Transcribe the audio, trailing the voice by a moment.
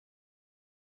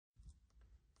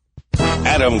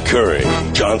Adam Curry,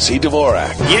 John C.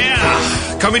 Dvorak.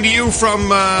 Yeah, coming to you from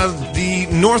the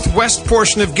northwest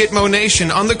portion of Gitmo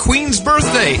Nation on the Queen's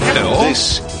birthday. Hello.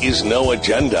 This is No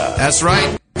Agenda. That's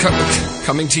right.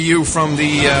 Coming to you from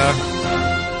the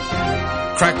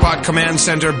Crackpot Command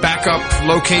Center backup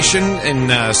location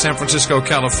in San Francisco,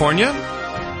 California.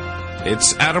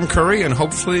 It's Adam Curry and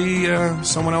hopefully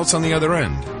someone else on the other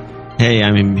end. Hey,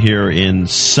 I'm here in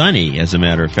sunny, as a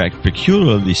matter of fact,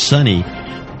 peculiarly sunny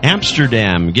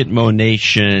Amsterdam, Gitmo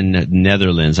Nation,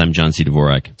 Netherlands. I'm John C.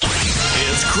 Dvorak.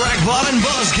 It's Crackpot and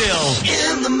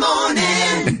Buzzkill in the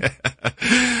morning.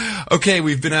 Okay,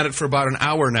 we've been at it for about an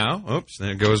hour now. Oops,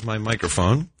 there goes my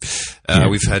microphone.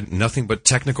 We've had nothing but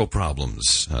technical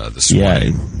problems this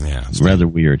morning. Yeah, it's rather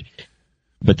weird.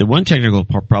 But the one technical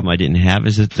problem I didn't have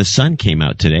is that the sun came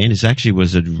out today, and it actually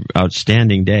was an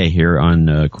outstanding day here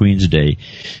on Queen's Day,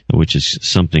 which is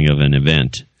something of an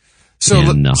event. So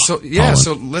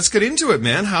let's get into it,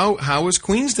 man. How has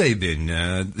Queen's Day been?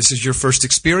 This is your first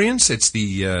experience. It's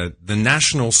the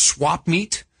national swap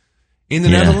meet in the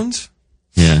Netherlands.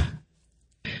 Yeah.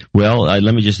 Well,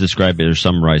 let me just describe it or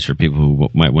summarize for people who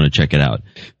might want to check it out.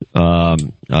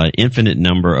 Infinite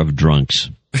number of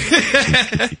drunks.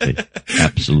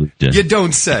 Absolute. You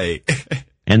don't say.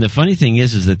 And the funny thing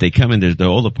is that they come in.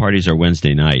 All the parties are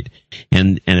Wednesday night,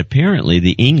 and apparently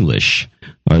the English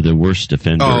are the worst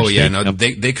offenders. Oh yeah,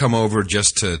 they come over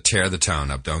just to tear the town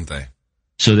up, don't they?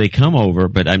 So they come over,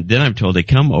 but I'm told they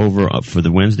come over for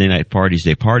the Wednesday night parties.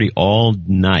 They party all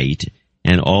night.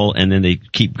 And then they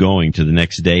keep going to the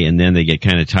next day, and then they get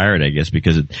kind of tired, I guess,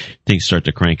 because things start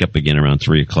to crank up again around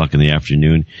 3 o'clock in the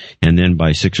afternoon, and then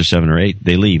by 6 or 7 or 8,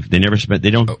 they leave. They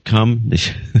don't come, they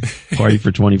party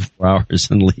for 24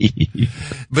 hours and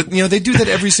leave. But, they do that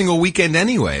every single weekend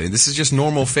anyway. This is just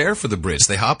normal fare for the Brits.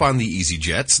 They hop on the easy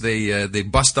jets, they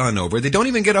bust on over. They don't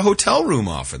even get a hotel room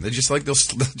often. They'll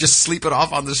just sleep it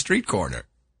off on the street corner.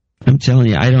 I'm telling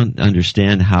you, I don't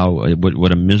understand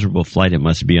what a miserable flight it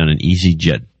must be on an easy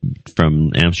jet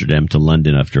from Amsterdam to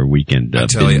London after a weekend. I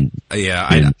tell you,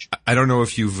 I don't know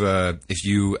if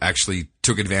you actually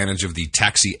took advantage of the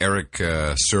Taxi Eric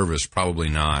service. Probably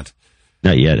not.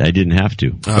 Not yet. I didn't have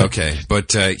to. Okay,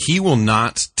 but he will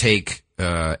not take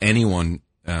anyone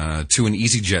to an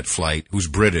EasyJet flight who's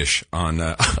British on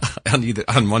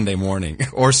Monday morning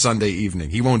or Sunday evening.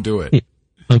 He won't do it.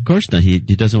 Of course not. He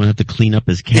doesn't want to have to clean up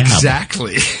his cab.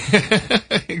 Exactly.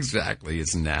 Exactly.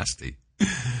 It's nasty.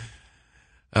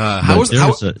 How was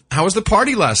the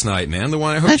party last night, man? The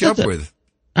one I hooked you up with.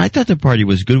 I thought the party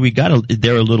was good. We got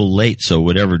there a little late, so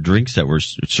whatever drinks that were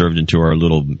served into our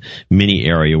little mini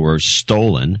area were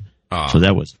stolen. So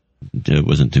that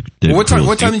wasn't too. What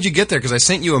time did you get there? Because I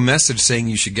sent you a message saying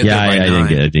you should get there by 9.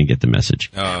 I didn't get the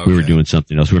message. Oh, okay. We were doing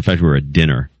something else. In fact, we were at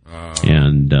dinner. Oh.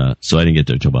 And so I didn't get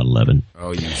there until about 11.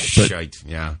 Oh, you shite!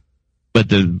 Yeah. But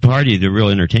the real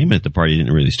entertainment at the party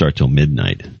didn't really start till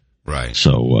midnight. Right.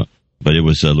 So, but it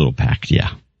was a little packed.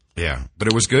 Yeah. Yeah, but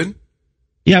it was good.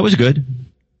 Yeah, it was good.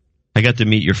 I got to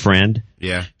meet your friend.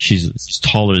 Yeah. She's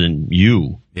taller than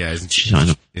you. Yeah, isn't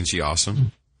she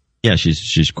awesome? Yeah,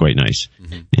 she's quite nice.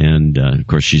 Mm-hmm. And of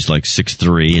course, she's like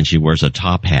 6'3", and she wears a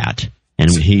top hat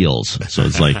and heels. So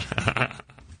it's like.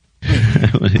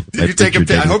 Did you take a?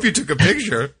 I hope you took a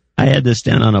picture. I had to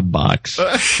stand on a box.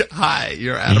 Hi,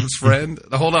 you're Adam's friend.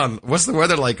 Hold on. What's the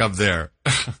weather like up there?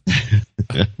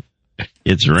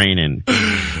 It's raining.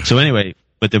 So anyway,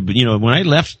 but when I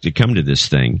left to come to this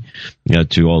thing,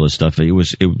 to all this stuff,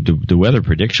 the weather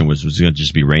prediction was going to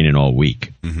just be raining all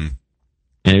week. Mm-hmm.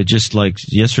 And it just like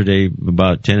yesterday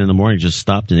about 10 in the morning just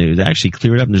stopped, and it actually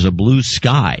cleared up, and there's a blue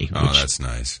sky. Oh, that's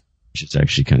nice. Which is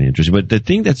actually kind of interesting. But the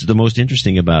thing that's the most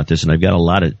interesting about this, and I've got a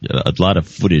lot of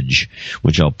footage,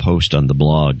 which I'll post on the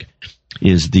blog,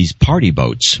 is these party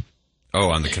boats.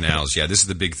 Oh, on the canals. Yeah, this is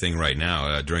the big thing right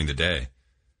now during the day.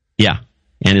 Yeah.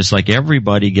 And it's like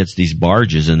everybody gets these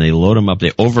barges and they load them up. They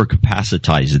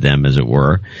overcapacitize them, as it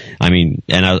were. I mean,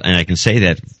 and I can say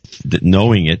that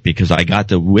knowing it because I got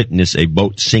to witness a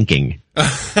boat sinking.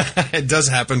 It does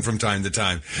happen from time to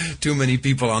time. Too many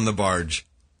people on the barge.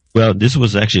 Well, this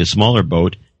was actually a smaller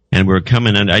boat, and we were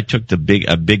coming, and I took a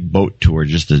big boat tour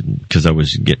just because I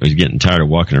was getting tired of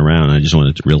walking around, and I just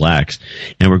wanted to relax.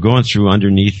 And we're going through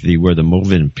underneath where the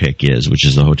Movenpick is, which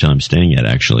is the hotel I'm staying at,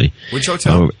 actually. Which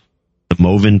hotel? The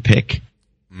Movenpick.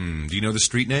 Do you know the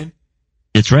street name?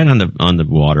 It's right on the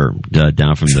water,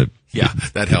 down from the. Yeah,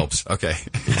 that helps. Okay,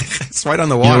 it's right on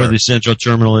the water. You know where the central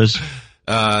terminal is?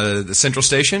 The central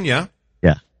station. Yeah.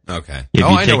 Yeah. Okay.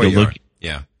 I know where you are.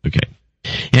 Yeah. Okay.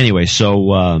 Anyway,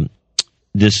 so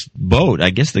this boat,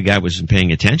 I guess the guy wasn't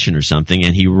paying attention or something,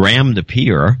 and he rammed the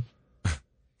pier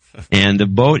And the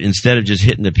boat, instead of just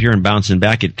hitting the pier and bouncing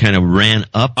back, it kind of ran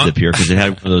up the pier because it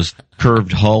had one of those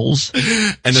curved hulls.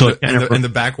 And so and the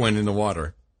back went in the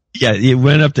water. Yeah, it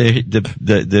went up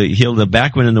the hill. The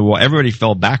back went in the water. Everybody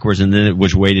fell backwards, and then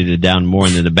which weighted it down more.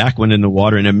 And then the back went in the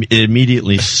water, and it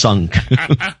immediately sunk.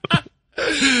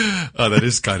 Oh, that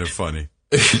is kind of funny.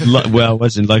 Well, it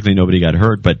wasn't luckily nobody got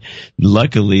hurt, but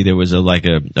luckily there was a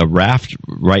raft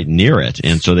right near it,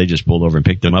 and so they just pulled over and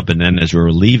picked them up. And then as we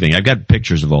were leaving, I've got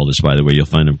pictures of all this, by the way. You'll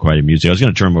find them quite amusing. I was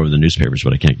going to turn them over to the newspapers,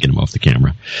 but I can't get them off the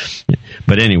camera.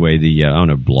 But anyway, I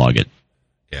want to blog it.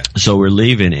 Yeah. So we're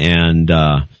leaving, and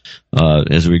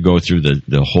as we go through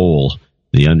the hole,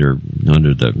 the under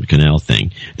the canal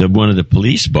thing, one of the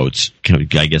police boats,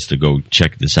 I guess, to go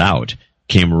check this out,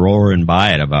 came roaring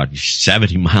by at about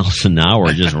 70 miles an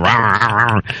hour, just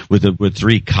with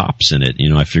 3 cops in it. You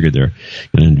know, I figured they're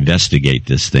going to investigate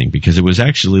this thing because it was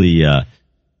actually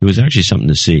something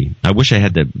to see. I wish I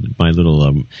had my little.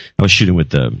 I was shooting with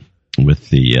the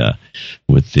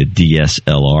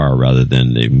DSLR rather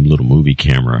than the little movie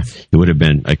camera. It would have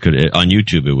been on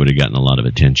YouTube. It would have gotten a lot of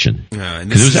attention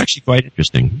because it was actually quite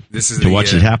interesting to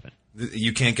watch it happen.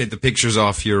 You can't get the pictures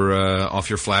off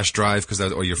your flash drive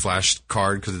or your flash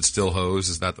card because it's still hosed.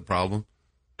 Is that the problem?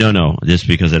 No, just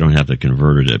because I don't have the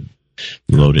converter to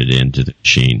load it into the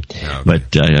machine. Okay.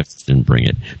 But I didn't bring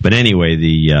it. But anyway,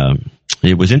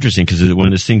 it was interesting because when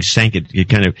this thing sank, it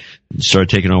kind of started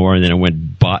taking on water, and then it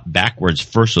went backwards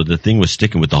first, so the thing was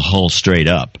sticking with the hull straight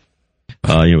up.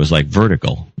 It was like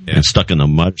vertical and stuck in the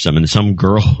mud. And some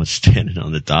girl was standing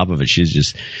on the top of it. She was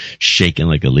just shaking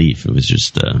like a leaf. It was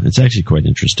just, it's actually quite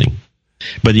interesting.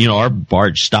 But, our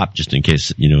barge stopped just in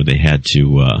case, they had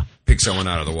to pick someone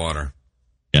out of the water.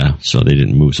 Yeah, so they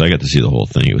didn't move. So I got to see the whole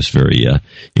thing. It was very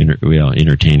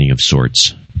entertaining of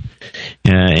sorts.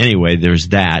 Anyway, there's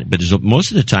that. But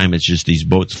most of the time, it's just these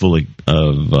boats full of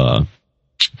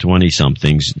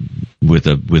 20-somethings with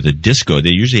a disco.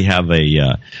 They usually have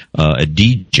a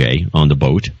DJ on the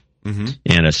boat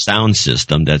and a sound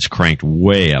system that's cranked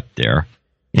way up there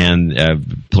and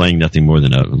playing nothing more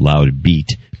than a loud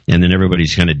beat. And then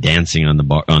everybody's kind of dancing on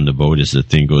the boat as the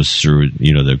thing goes through,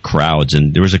 the crowds.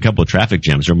 And there was a couple of traffic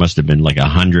jams. There must have been like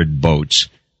 100 boats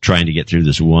trying to get through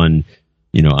this one,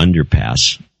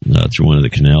 underpass through one of the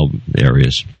canal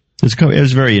areas. It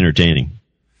was very entertaining.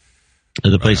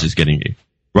 The place is getting.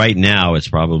 Right now, it's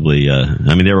probably.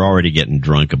 They were already getting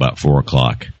drunk about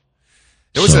 4:00.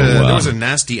 There was a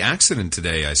nasty accident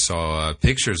today. I saw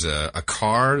pictures. A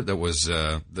car that was,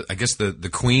 I guess the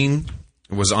Queen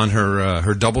was on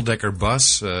her double-decker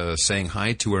bus, saying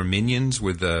hi to her minions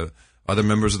with other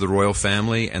members of the royal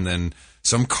family, and then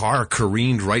some car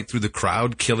careened right through the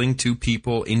crowd, killing 2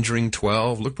 people, injuring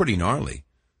 12. Looked pretty gnarly.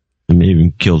 They may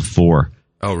even killed 4.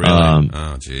 Oh, really?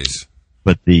 Oh, jeez.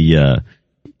 But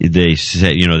they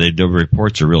say, the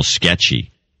reports are real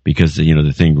sketchy because,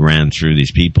 the thing ran through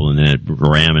these people and then it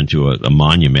ran into a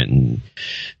monument. And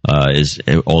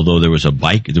although there was a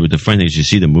bike, the funny thing is you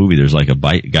see the movie, there's like a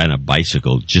guy on a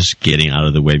bicycle just getting out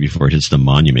of the way before it hits the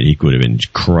monument. He could have been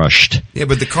crushed. Yeah,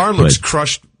 but the car looks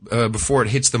crushed before it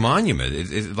hits the monument.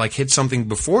 It like hit something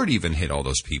before it even hit all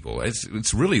those people.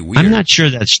 It's really weird. I'm not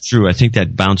sure that's true. I think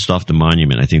that bounced off the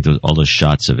monument. I think all those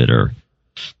shots of it are.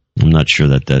 I'm not sure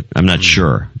that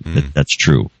that's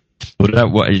true. But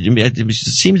it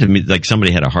seems to me like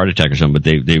somebody had a heart attack or something.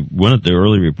 But one of the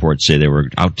early reports say they were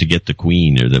out to get the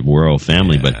Queen or the royal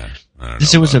family. Yeah, but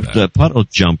this was a puddle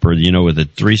jumper, with a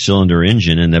 3-cylinder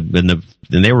engine, and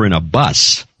they were in a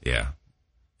bus. Yeah,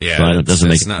 so it doesn't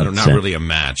make not sense. really a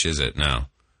match, is it? No.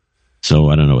 So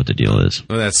I don't know what the deal is.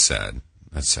 Well, that's sad.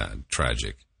 That's sad.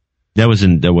 Tragic. That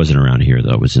wasn't around here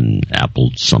though. It was in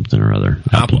Apple something or other.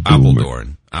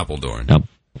 Apeldoorn. Yep.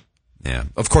 Yeah.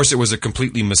 Of course, it was a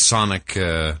completely Masonic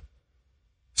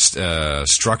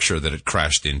structure that it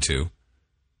crashed into.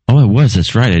 Oh, it was.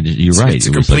 That's right. You're right. It's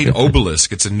a complete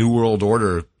obelisk. It's a New World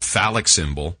Order phallic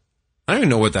symbol. I don't even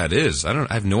know what that is. I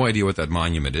have no idea what that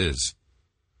monument is.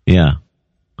 Yeah,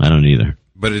 I don't either.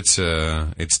 But it's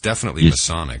definitely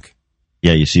Masonic.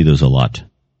 Yeah, you see those a lot.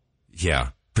 Yeah,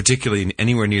 particularly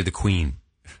anywhere near the Queen.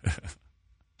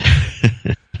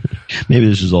 Maybe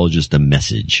this is all just a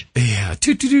message. Yeah.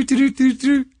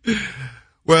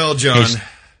 Well, John.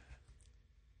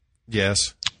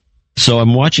 Yes. So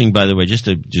I'm watching, by the way, just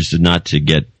to not to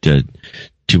get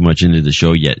too much into the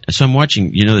show yet. So I'm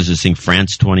watching, there's this thing,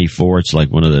 France 24. It's like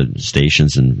one of the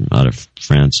stations out of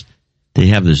France. They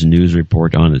have this news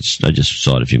report on it. I just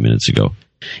saw it a few minutes ago.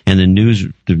 And the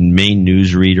main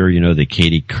newsreader, the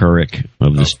Katie Couric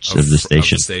of the station. Of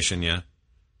the station, yeah.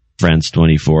 France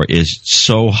 24 is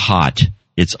so hot.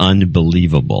 It's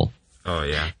unbelievable. Oh,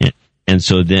 yeah. And And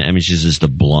so then, I mean, she's just a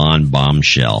blonde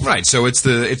bombshell. Right. So it's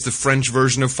the French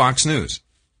version of Fox News.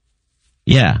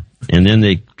 Yeah. And then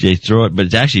they throw it, but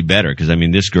it's actually better because, I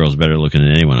mean, this girl's better looking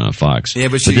than anyone on Fox. Yeah,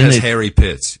 but she has hairy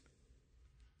pits.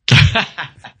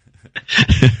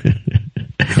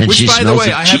 Which, by the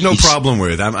way, I have no problem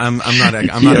with. I'm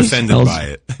not offended by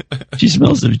it. She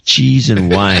smells of cheese and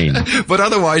wine. But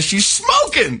otherwise, she's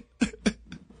smoking.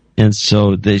 And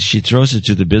so she throws it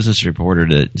to the business reporter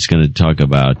that's going to talk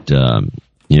about,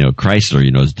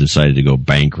 Chrysler, has decided to go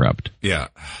bankrupt. Yeah.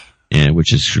 And which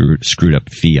has screwed up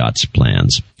Fiat's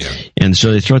plans. Yeah. And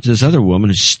so they throw it to this other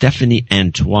woman, Stephanie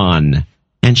Antoine.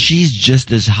 And she's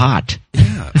just as hot.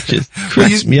 Yeah. Just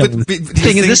cracks me up.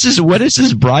 This is what is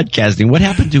this broadcasting? What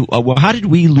happened to, how did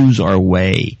we lose our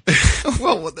way?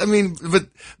 Well, I mean, but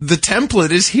the template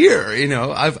is here,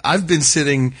 I've been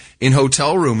sitting in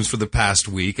hotel rooms for the past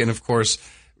week, and of course,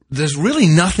 there's really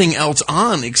nothing else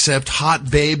on except hot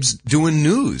babes doing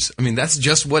news. I mean, that's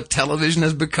just what television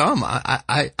has become.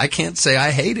 I can't say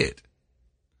I hate it.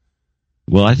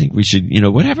 Well, I think we should,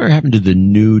 whatever happened to the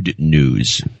nude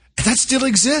news? That still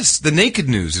exists. The naked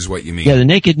news is what you mean. Yeah, the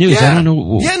naked news. Yeah. I don't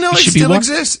know. Yeah, no, it still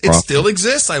exists. It still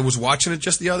exists. I was watching it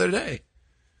just the other day.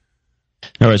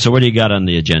 All right, so what do you got on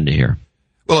the agenda here?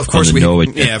 Well, of course we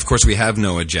have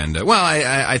no agenda. Well,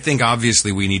 I think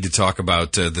obviously we need to talk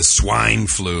about the swine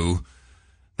flu.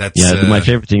 That's my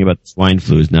favorite thing about the swine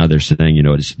flu is now they're saying,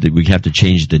 we have to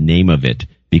change the name of it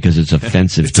because it's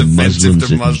offensive to Muslims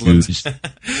and Jews.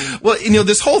 Well,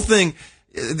 this whole thing.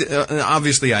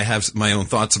 Obviously, I have my own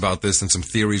thoughts about this and some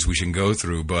theories we should go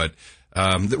through, but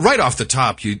right off the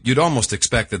top, you'd almost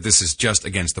expect that this is just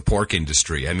against the pork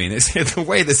industry. I mean, it's the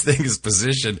way this thing is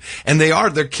positioned, and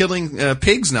they're killing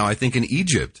pigs now. I think in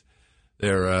Egypt,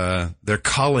 they're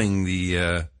culling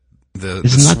the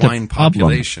swine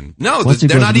population. No,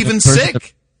 they're not even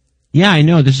sick. Yeah, I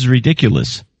know. This is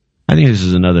ridiculous. I think this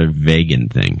is another vegan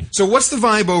thing. So what's the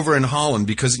vibe over in Holland?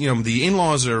 Because, the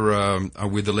in-laws are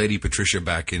with the lady Patricia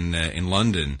back in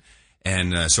London.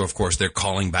 And so, of course, they're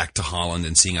calling back to Holland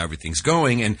and seeing how everything's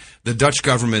going. And the Dutch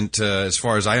government, as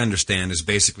far as I understand, is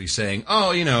basically saying,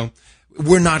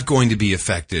 we're not going to be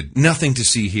affected. Nothing to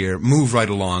see here. Move right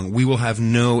along. We will have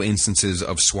no instances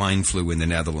of swine flu in the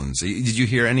Netherlands. Did you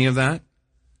hear any of that?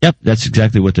 Yep, that's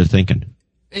exactly what they're thinking.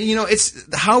 And, it's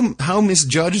how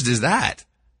misjudged is that?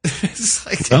 It's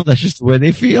like, well, that's just the way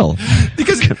they feel.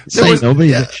 Because there's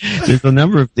a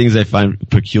number of things I find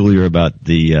peculiar about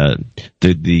the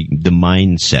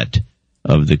mindset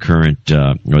of the current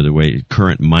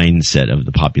current mindset of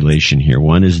the population here.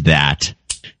 One is that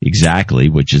exactly,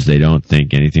 which is they don't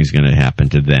think anything's going to happen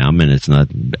to them, and it's not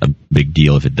a big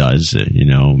deal if it does.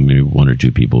 Maybe one or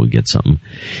two people will get something.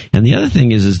 And the other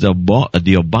thing is the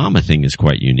Obama thing is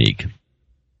quite unique.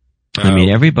 I mean,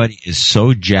 everybody is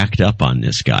so jacked up on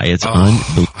this guy. It's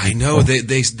unbelievable. I know.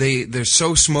 They're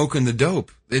so smoking the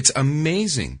dope. It's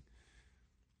amazing.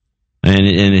 And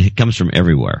it comes from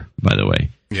everywhere, by the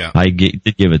way. Yeah. I did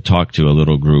give a talk to a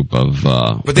little group of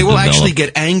but they will actually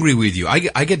get angry with you.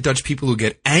 I get Dutch people who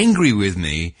get angry with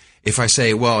me if I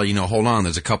say, well, hold on,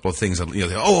 there's a couple of things that,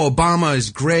 Obama is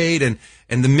great. And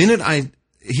the minute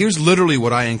here's literally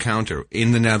what I encounter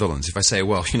in the Netherlands. If I say,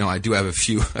 well, I do have a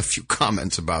few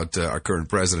comments about our current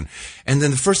president. And then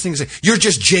the first thing is, you're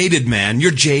just jaded, man. You're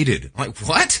jaded. I'm like,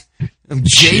 what? I'm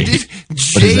jaded?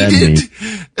 Jaded?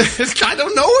 I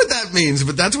don't know what that means,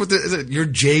 but that's what you're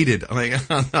jaded. I'm like,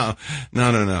 no.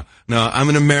 I'm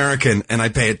an American and I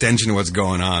pay attention to what's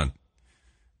going on.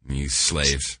 You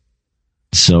slaves.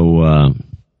 So,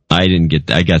 I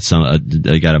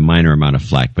got a minor amount of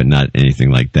flack, but not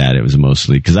anything like that. It was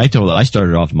mostly because I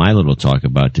started off my little talk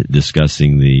about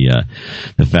discussing the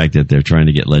fact that they're trying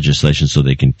to get legislation so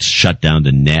they can shut down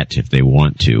the net if they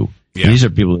want to. Yeah. These are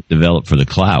people that develop for the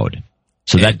cloud.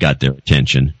 So that got their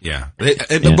attention. Yeah.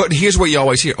 But here's what you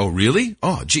always hear. Oh, really?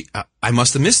 Oh, gee, I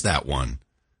must have missed that one.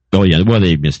 Oh, yeah. Well,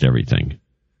 they missed everything.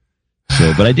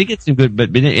 So, but I did get some good,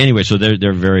 but anyway, so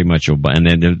they're very much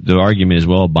Obama, and then the argument is,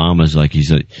 well, Obama's like,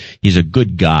 he's a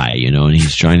good guy, and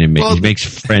he's trying to he makes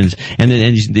friends, and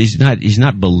he's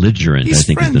not belligerent. He's I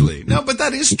think friendly. No, but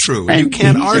that is true. You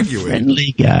can't argue it. He's a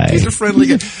friendly guy. He's a friendly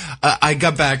guy. I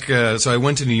got back, so I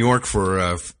went to New York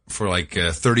for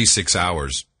 36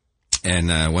 hours,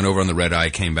 and went over on the red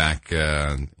eye, came back,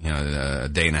 a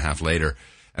day and a half later.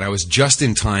 And I was just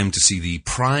in time to see the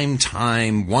prime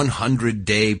time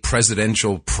 100-day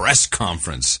presidential press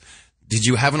conference. Did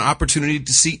you have an opportunity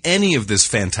to see any of this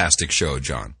fantastic show,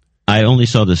 John? I only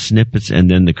saw the snippets and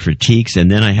then the critiques,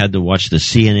 and then I had to watch the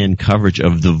CNN coverage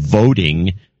of the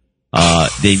voting.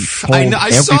 They told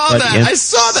I saw that.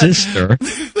 Sister.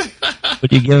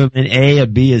 But you give them an A, a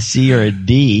B, a C, or a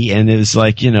D, and it was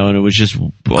like, and it was just,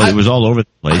 it was all over the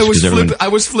place. I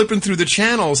was flipping through the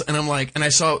channels, and I'm like, and I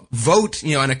saw vote,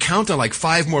 and a countdown like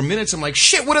 5 more minutes. I'm like,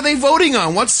 shit, what are they voting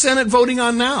on? What's Senate voting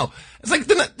on now? It's like,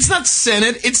 it's not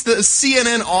Senate, it's the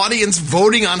CNN audience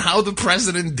voting on how the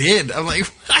president did. I'm like,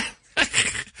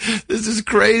 this is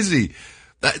crazy.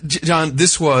 John,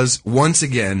 this was, once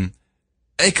again,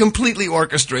 a completely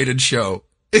orchestrated show.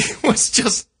 It was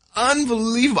just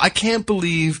unbelievable. I can't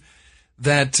believe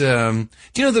that, do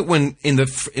you know that when,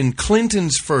 in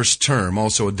Clinton's first term,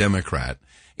 also a Democrat,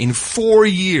 in 4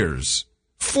 years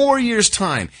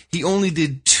time, he only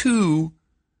did 2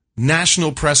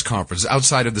 national press conferences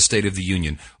outside of the State of the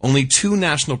Union. Only 2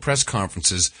 national press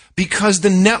conferences because the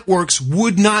networks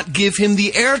would not give him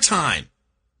the airtime.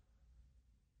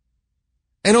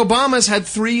 And Obama's had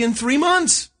 3 in 3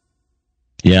 months.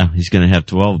 Yeah, he's going to have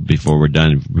 12 before we're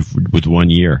done with 1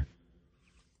 year.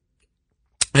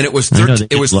 And it was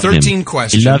 13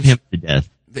 questions. They love him to death.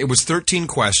 It was 13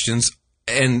 questions,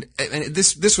 and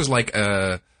this was like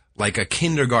a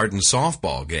kindergarten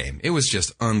softball game. It was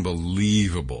just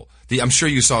unbelievable. I'm sure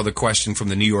you saw the question from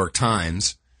the New York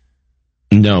Times.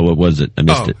 No, what was it? I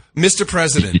missed it. Mr.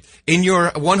 President, in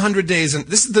your 100 days, and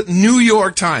this is the New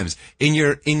York Times, in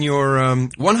your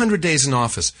 100 days in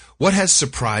office, what has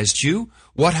surprised you?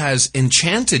 What has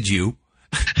enchanted you?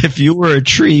 If you were a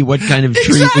tree, what kind of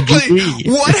tree would you be?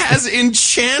 What has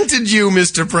enchanted you,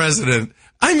 Mr. President?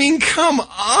 I mean, come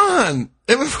on.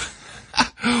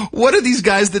 What are these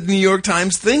guys at the New York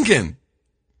Times thinking?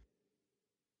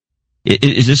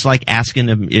 Is this like asking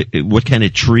him what kind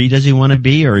of tree does he want to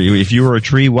be? Or if you were a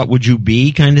tree, what would you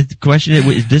be kind of question?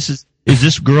 Is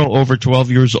this girl over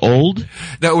 12 years old?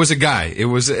 No, it was a guy. It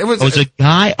was a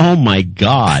guy? Oh my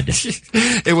God.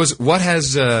 It was, what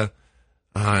has, now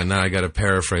I gotta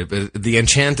paraphrase, but the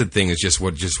enchanted thing is just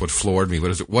what floored me.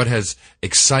 What has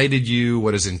excited you?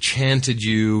 What has enchanted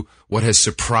you? What has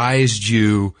surprised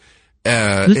you?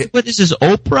 What is this,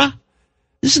 Oprah?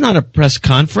 This is not a press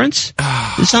conference.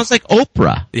 This sounds like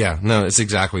Oprah. Yeah, no, it's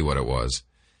exactly what it was.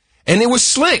 And it was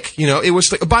slick, it was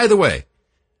slick. By the way,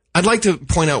 I'd like to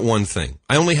point out one thing.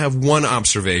 I only have one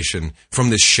observation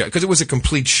from this show, because it was a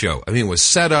complete show. I mean, it was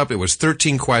set up, it was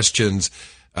 13 questions.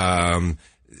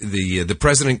 The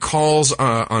president calls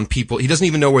on people. He doesn't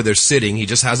even know where they're sitting. He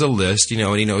just has a list, and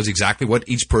he knows exactly what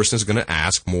each person is going to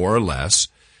ask, more or less.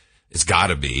 It's got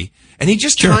to be. And he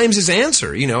just times his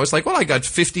answer. It's like, well, I got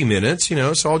 50 minutes,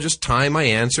 so I'll just time my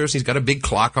answers. He's got a big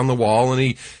clock on the wall,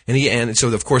 and so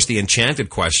of course the enchanted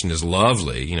question is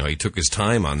lovely. He took his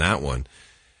time on that one.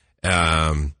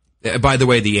 By the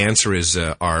way, the answer is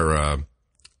our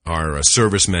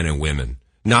servicemen and women.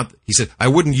 Not, he said, I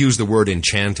wouldn't use the word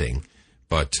enchanting,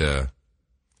 but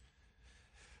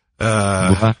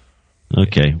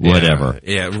okay, whatever.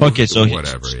 Yeah. Okay, so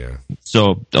whatever. Yeah.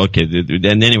 So okay,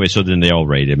 and anyway, so then they all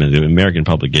rated him, and the American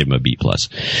public gave him a B+.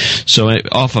 So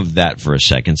off of that for a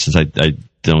second, since I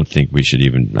don't think we should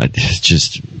even.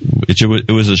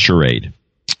 It was a charade.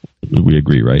 We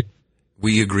agree, right?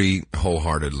 We agree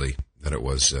wholeheartedly that it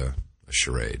was a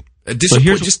charade.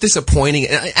 Just disappointing,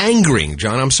 angering,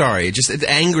 John. I'm sorry. It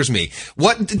angers me.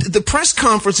 What the press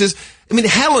conferences? I mean,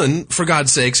 Helen, for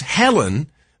God's sakes,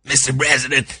 Mr.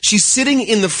 President, she's sitting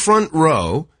in the front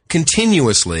row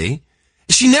continuously.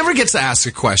 She never gets to ask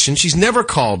a question. She's never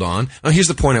called on. Now, here's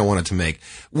the point I wanted to make.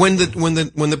 When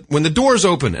the doors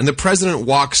open and the president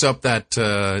walks up that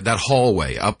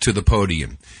hallway up to the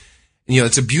podium,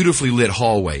 it's a beautifully lit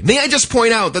hallway. May I just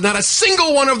point out that not a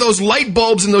single one of those light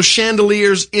bulbs and those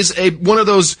chandeliers is one of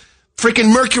those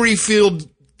freaking mercury-filled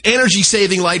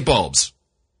energy-saving light bulbs.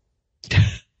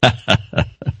 Why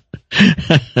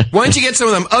don't you get some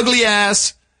of them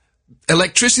ugly-ass,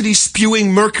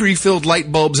 electricity-spewing, mercury-filled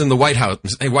light bulbs in the White House,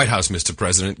 Mr.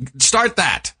 President? Start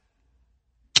that.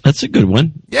 That's a good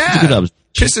one. Yeah,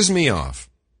 pisses me off.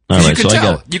 All right,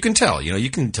 You can tell. You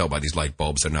can tell by these light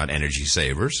bulbs they're not energy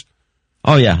savers.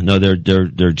 Oh yeah, no,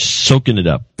 they're soaking it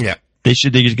up. Yeah, they're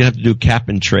just gonna have to do cap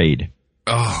and trade.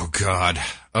 Oh God.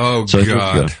 God. So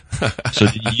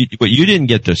what you didn't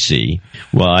get to see?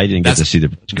 Well, I didn't get to see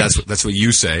the. That's what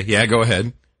you say. Yeah, go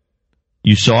ahead.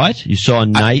 You saw it? You saw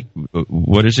Night?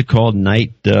 What is it called?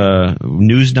 Night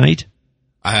News Night?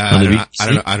 I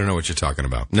don't know what you're talking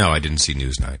about. No, I didn't see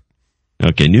Newsnight.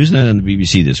 Okay, Newsnight on the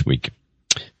BBC this week.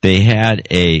 They had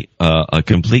a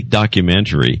complete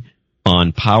documentary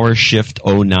on PowerShift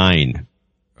 09.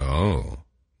 Oh,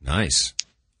 nice.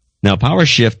 Now,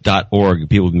 PowerShift.org,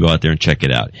 people can go out there and check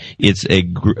it out. It's a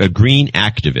green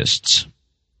activists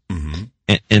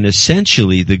And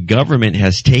essentially, the government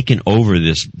has taken over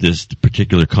this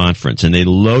particular conference, and they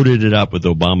loaded it up with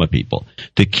Obama people.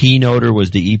 The keynoter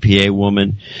was the EPA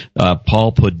woman,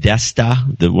 Paul Podesta,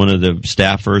 one of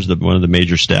the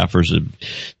major staffers,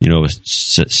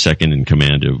 second in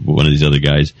command of one of these other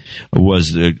guys,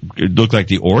 it looked like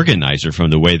the organizer from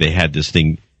the way they had this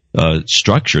thing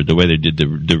structured, the way they did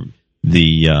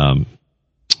the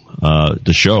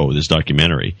show, this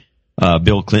documentary.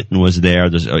 Bill Clinton was there.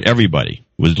 Everybody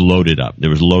was loaded up. They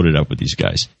was loaded up with these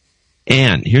guys.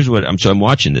 And here's what I'm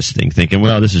watching this thing thinking,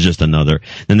 well, this is just another.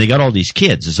 Then they got all these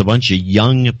kids. It's a bunch of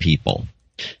young people.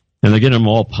 And they're getting them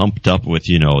all pumped up with,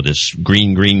 this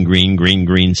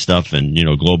green stuff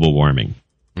and, global warming.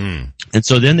 And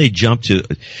so then they jump to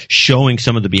showing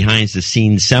some of the behind the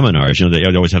scenes seminars. They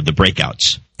always have the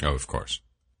breakouts. Oh, of course.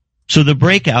 So the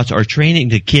breakouts are training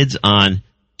the kids on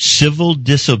civil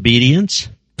disobedience,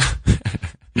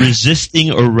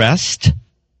 resisting arrest,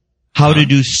 how to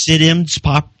do sit-ins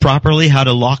properly, how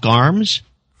to lock arms,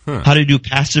 how to do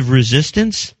passive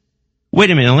resistance. Wait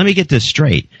a minute, let me get this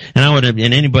straight. And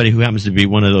and anybody who happens to be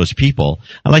one of those people,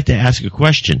 I'd like to ask a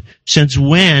question. Since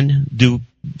when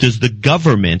does the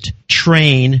government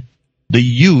train the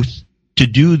youth to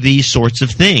do these sorts of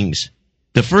things?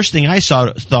 The first thing I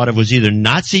thought of was either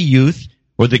Nazi youth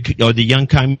or the young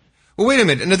communist. Well, wait a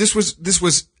minute. No, this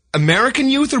was American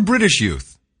youth or British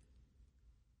youth?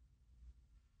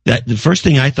 The first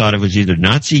thing I thought of was either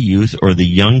Nazi youth or the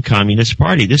Young Communist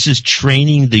Party. This is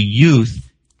training the youth.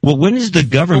 Well, when is the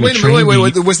government training?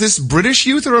 Wait. Was this British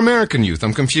youth or American youth?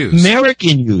 I'm confused.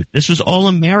 American youth. This was all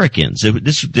Americans.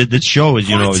 This show is,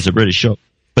 is a British show.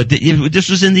 But this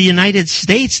was in the United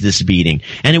States, this meeting.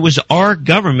 And it was our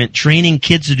government training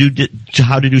kids to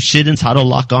how to do sit-ins, how to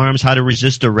lock arms, how to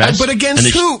resist arrest. But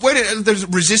against who? Wait, there's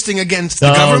resisting against the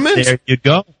government? There you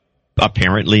go.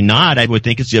 Apparently not. I would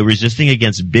think it's resisting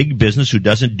against big business who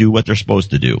doesn't do what they're supposed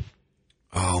to do.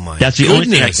 Oh, my That's the only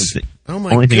thing I can think. Oh,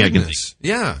 my goodness. Thing I can think.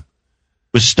 Yeah.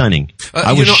 It was stunning.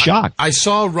 I was shocked. I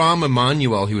saw Rahm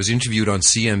Emanuel. He was interviewed on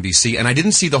CNBC, and I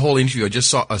didn't see the whole interview. I just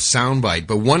saw a soundbite.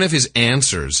 But one of his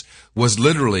answers was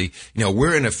literally,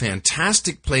 we're in a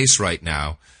fantastic place right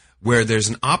now where there's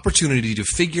an opportunity to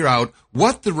figure out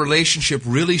what the relationship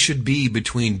really should be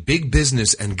between big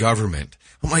business and government.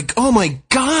 I'm like, oh, my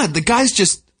God, the guy's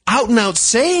just out and out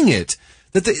saying it.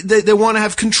 That they want to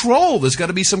have control. There's got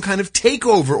to be some kind of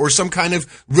takeover or some kind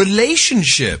of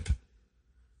relationship.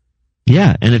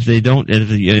 Yeah, and if you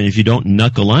don't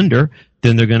knuckle under,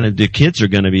 then the kids are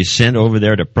gonna be sent over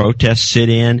there to protest, sit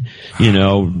in,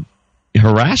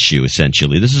 harass you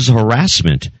essentially. This is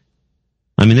harassment.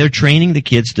 I mean, they're training the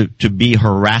kids to be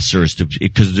harassers,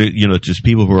 because just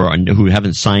people who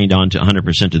haven't signed on to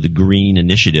 100% of the Green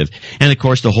Initiative. And of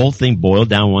course, the whole thing boiled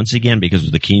down once again, because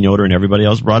of the keynoter and everybody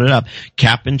else brought it up: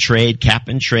 cap and trade,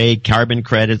 carbon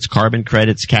credits,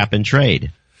 cap and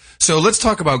trade. So let's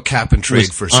talk about cap and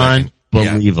trade for a second.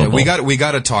 Unbelievable. Yeah, we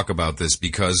got to talk about this,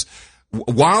 because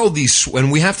while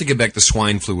and we have to get back to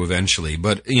swine flu eventually,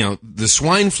 but the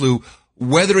swine flu,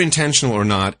 whether intentional or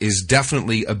not, is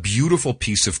definitely a beautiful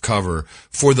piece of cover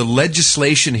for the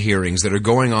legislation hearings that are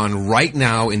going on right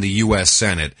now in the U.S.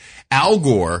 Senate. Al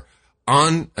Gore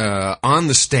on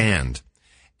the stand,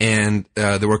 and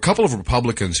there were a couple of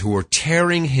Republicans who were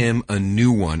tearing him a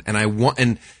new one,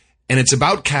 and it's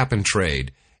about cap and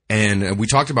trade. And we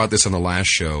talked about this on the last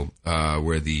show,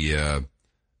 where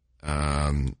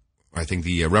I think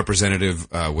the representative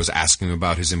was asking him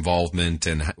about his involvement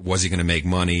and was he going to make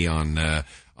money on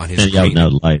his. And he out and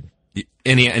out lied.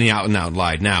 And he out and out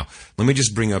lied. Now, let me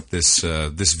just bring up this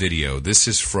video. This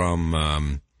is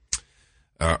from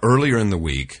earlier in the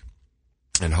week,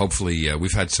 and hopefully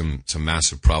we've had some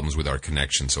massive problems with our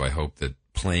connection. So I hope that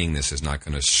playing this is not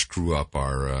going to screw up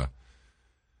our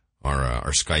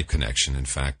Skype connection. In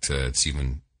fact, it's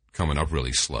even coming up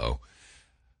really slow.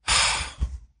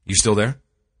 You still there?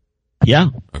 Yeah.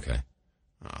 Okay.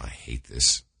 Oh, I hate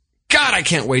this. God, I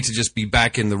can't wait to just be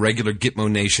back in the regular Gitmo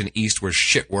Nation East where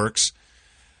shit works.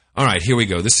 All right, here we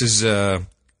go. These are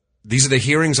the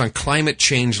hearings on climate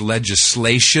change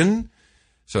legislation.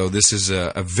 So this is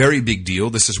a very big deal.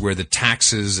 This is where the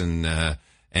taxes and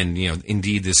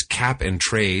indeed this cap and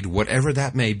trade, whatever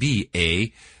that may be,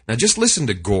 Now, just listen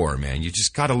to Gore, man. You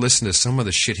just got to listen to some of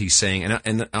the shit he's saying,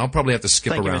 and I'll probably have to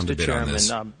skip around a bit on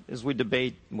this. As we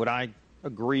debate what I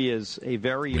agree is a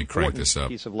very important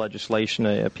piece of legislation,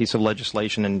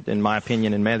 and in my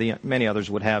opinion, and many others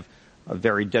would have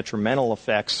very detrimental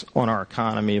effects on our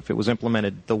economy if it was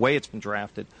implemented the way it's been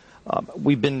drafted.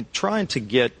 We've been trying to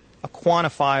get a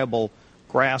quantifiable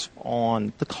grasp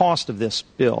on the cost of this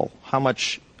bill, how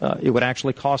much it would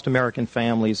actually cost American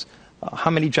families,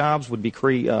 how many jobs would be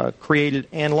created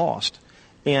and lost.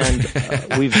 And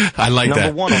we've I like number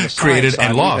that. one on the Created science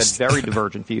and side, lost. We've had very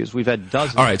divergent views. We've had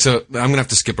dozens. All right, so I'm going to have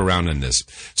to skip around on this.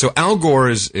 So Al Gore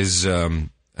is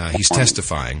he's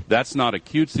testifying. That's not a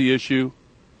cutesy issue.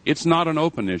 It's not an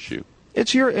open issue.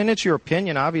 It's your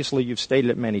opinion. Obviously, you've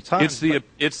stated it many times.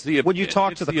 Would you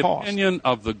talk to the cost? Opinion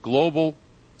of the global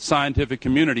scientific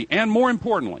community, and more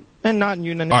importantly, and not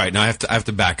unanimous. All right, now I have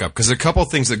to back up because there are a couple of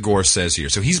things that Gore says here.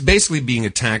 So he's basically being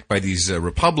attacked by these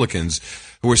Republicans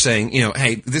who are saying,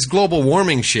 hey, this global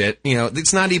warming shit,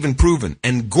 it's not even proven.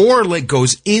 And Gore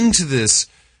goes into this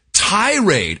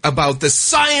tirade about the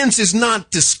science is not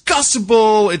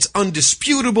discussable, it's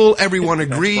undisputable, everyone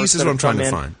agrees. Is what I'm trying to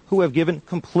find. Who have given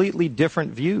completely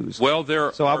different views. Well,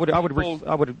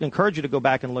 I would encourage you to go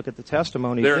back and look at the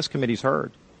testimony this committee's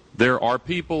heard. There are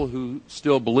people who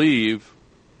still believe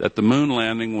that the moon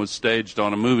landing was staged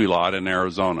on a movie lot in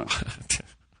Arizona.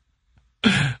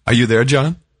 Are you there,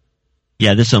 John?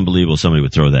 Yeah, this is unbelievable somebody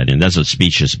would throw that in. That's a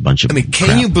specious bunch of can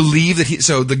crap. you believe that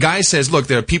so the guy says, look,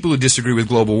 there are people who disagree with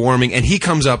global warming, and he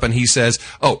comes up and he says,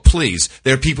 oh, please,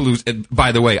 there are people who,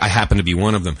 by the way, I happen to be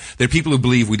one of them, there are people who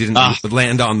believe we didn't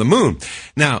land on the moon.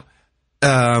 Now,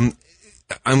 I'm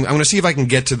going to see if I can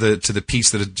get to the piece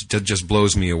that just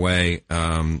blows me away.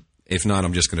 If not,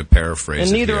 I'm just going to paraphrase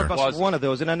and it neither here. of us are one of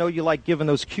those, and I know you like giving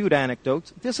those cute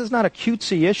anecdotes. This is not a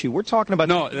cutesy issue. We're talking about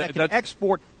that can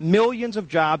export millions of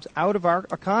jobs out of our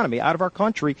economy, out of our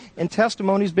country, and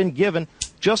testimony's been given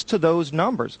just to those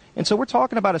numbers. And so we're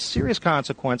talking about a serious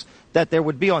consequence that there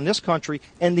would be on this country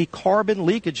and the carbon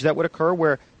leakage that would occur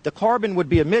where the carbon would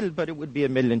be emitted, but it would be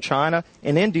emitted in China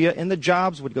and India, and the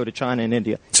jobs would go to China and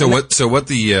India. So what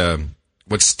Steve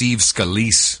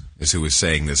Scalise is who is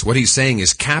saying this. What he's saying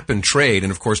is cap and trade,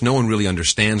 and of course no one really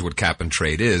understands what cap and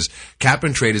trade is. Cap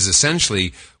and trade is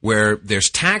essentially where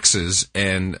there's taxes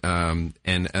and an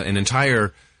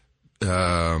entire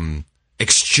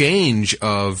exchange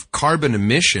of carbon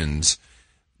emissions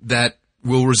that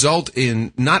will result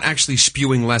in not actually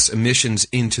spewing less emissions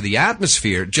into the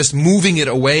atmosphere, just moving it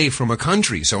away from a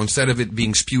country. So instead of it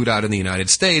being spewed out in the United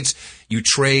States, you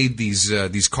trade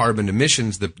these carbon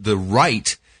emissions, the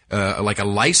right, like a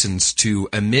license to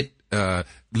emit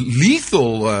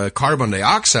lethal carbon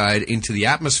dioxide into the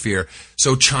atmosphere,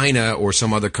 so China or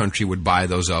some other country would buy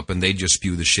those up and they just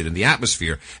spew the shit in the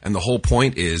atmosphere. And the whole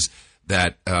point is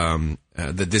that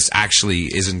that this actually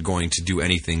isn't going to do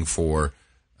anything for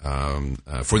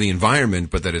the environment,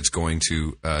 but that it's going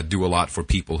to do a lot for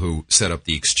people who set up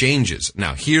the exchanges.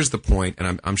 Now, here's the point,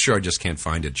 and I'm sure I just can't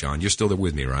find it, John. You're still there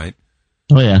with me, right?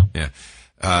 Oh, yeah. Yeah.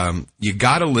 You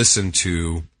got to listen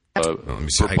to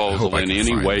proposal in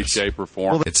any way, shape, or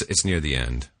form. Well, it's near the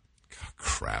end. Oh,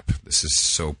 crap. This is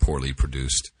so poorly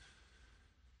produced.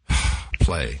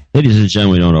 Play. Ladies and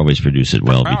gentlemen, we don't always produce it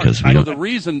well because we don't. The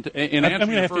reason, in answer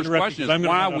to your first question, is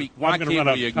why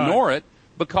can't we ignore it?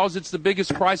 Because it's the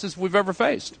biggest crisis we've ever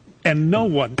faced. And no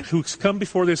one who's come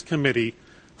before this committee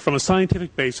from a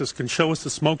scientific basis can show us the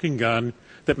smoking gun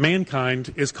that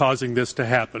mankind is causing this to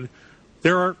happen.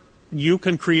 You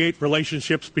can create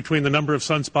relationships between the number of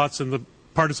sunspots and the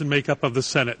partisan makeup of the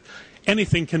Senate.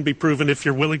 Anything can be proven if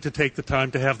you're willing to take the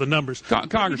time to have the numbers.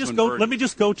 Let me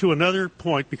just go to another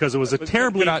point because it was a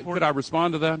terribly important... Could I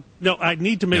respond to that? No, I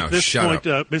need to make this point.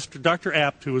 Dr.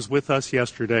 Abt, who was with us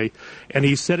yesterday, and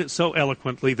he said it so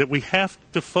eloquently that we have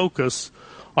to focus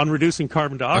on reducing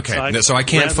carbon dioxide. Okay, so I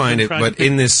can't find it, but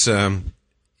in this bit,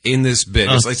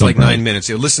 it's like 9 minutes.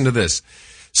 Listen to this.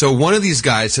 So one of these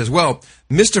guys says, well,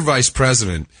 Mr. Vice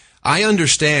President, I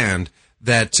understand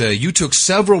that you took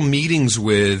several meetings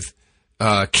with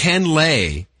Ken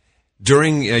Lay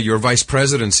during your vice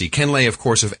presidency. Ken Lay, of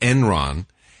course, of Enron,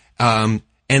 and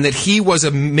that he was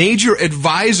a major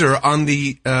advisor on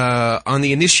the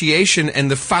initiation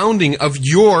and the founding of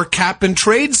your cap and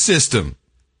trade system.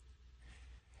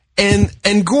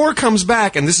 And Gore comes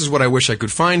back, and this is what I wish I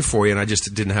could find for you, and I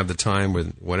just didn't have the time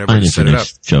with whatever to set it up.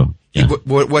 Show. Yeah.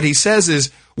 What he says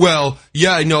is, well,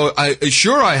 yeah, I know, I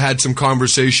had some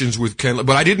conversations with Ken,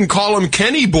 but I didn't call him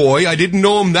Kenny Boy. I didn't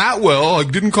know him that well. I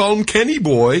didn't call him Kenny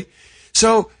Boy.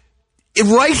 So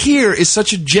right here is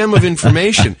such a gem of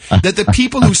information that the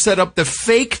people who set up the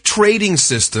fake trading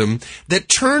system that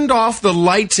turned off the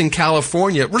lights in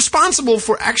California, responsible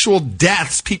for actual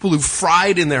deaths, people who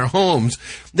fried in their homes,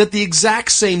 that the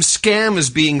exact same scam is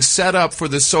being set up for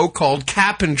the so-called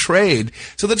cap and trade.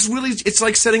 So that's really, it's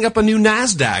like setting up a new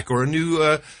NASDAQ or a new,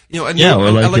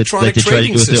 electronic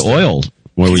trading system. With the oil.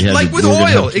 Where we had like with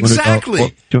oil,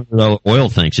 exactly. $200 oil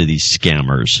thanks to these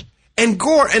scammers. And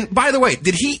Gore, and by the way,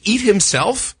 did he eat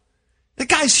himself? The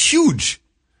guy's huge.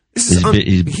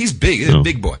 He's big. He's a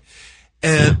big boy.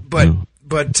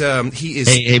 But he is.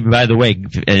 Hey, by the way,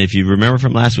 and if you remember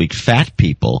from last week, fat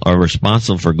people are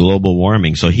responsible for global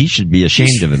warming, so he should be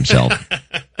ashamed of himself.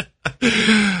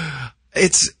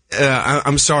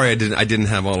 I'm sorry I didn't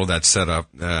have all of that set up.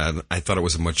 I thought it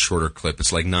was a much shorter clip.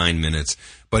 It's like 9 minutes.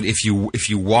 But if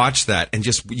you watch that and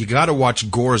you got to watch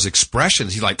Gore's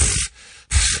expressions, he's like,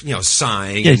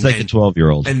 sighing. Yeah, he's like a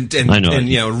 12-year-old. And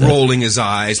rolling his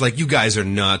eyes like, you guys are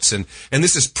nuts. And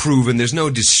this is proven. There's no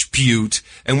dispute.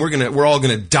 And we're all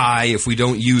gonna die if we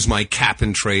don't use my cap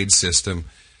and trade system.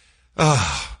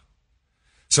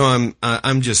 So I'm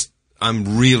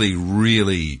really,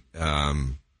 really,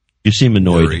 you seem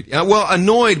annoyed.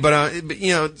 Annoyed,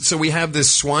 but so we have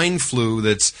this swine flu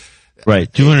that's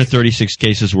right. 236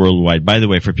 cases worldwide. By the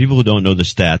way, for people who don't know the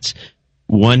stats,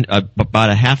 about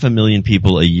 500,000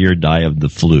 people a year die of the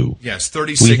flu. Yes,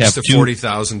 36 to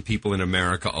 40,000 people in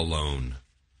America alone.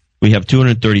 We have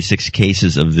 236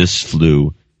 cases of this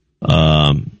flu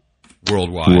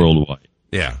worldwide.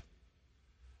 Yeah.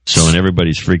 So, and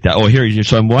everybody's freaked out.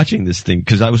 So I'm watching this thing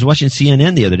because I was watching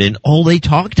CNN the other day, and all they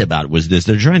talked about was this.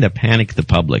 They're trying to panic the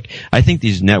public. I think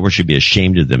these networks should be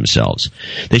ashamed of themselves.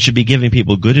 They should be giving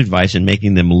people good advice and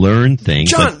making them learn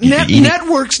things. John,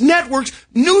 networks,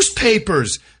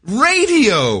 newspapers,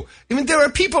 radio. I mean, there are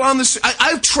people on this.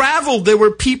 I've traveled. There were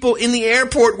people in the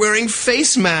airport wearing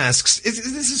face masks.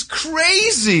 This is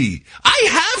crazy.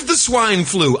 I have the swine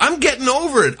flu. I'm getting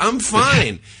over it. I'm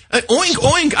fine. Oink,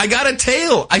 oink, I got a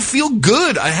tail. I feel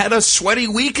good. I had a sweaty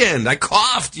weekend. I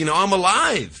coughed. I'm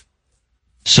alive.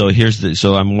 So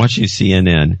I'm watching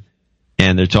CNN,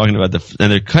 and they're talking about and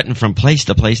they're cutting from place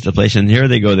to place to place, and here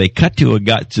they go. They cut to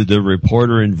the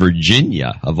reporter in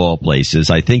Virginia, of all places.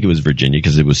 I think it was Virginia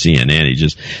because it was CNN. He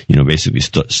just, basically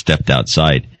stepped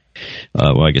outside.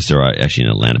 I guess they're actually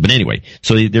in Atlanta. But anyway,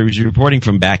 so they're reporting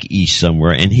from back east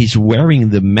somewhere, and he's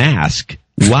wearing the mask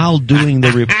while doing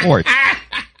the report.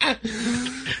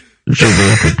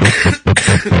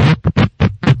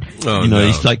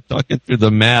 He's like talking through the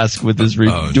mask with his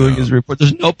his report.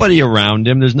 There's nobody around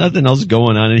him. There's nothing else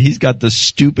going on, and he's got the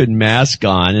stupid mask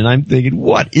on. And I'm thinking,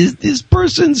 what is this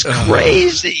person's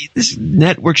crazy? This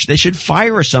network, they should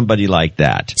fire somebody like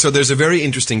that. So there's a very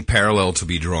interesting parallel to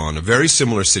be drawn, a very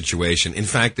similar situation. In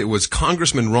fact, it was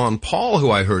Congressman Ron Paul who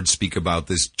I heard speak about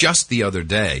this just the other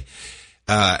day.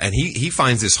 And he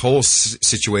finds this whole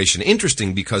situation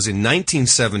interesting because in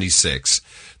 1976,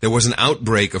 there was an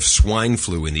outbreak of swine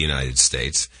flu in the United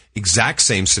States. Exact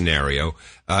same scenario,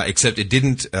 except it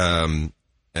didn't, a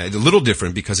little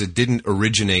different because it didn't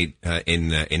originate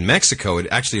in Mexico. It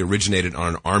actually originated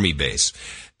on an army base.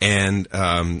 And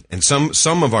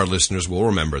some of our listeners will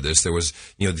remember this. There was,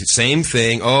 the same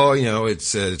thing.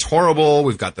 It's horrible.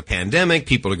 We've got the pandemic.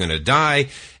 People are going to die.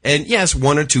 And yes,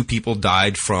 one or two people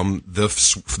died from the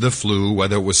flu,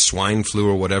 whether it was swine flu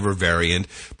or whatever variant.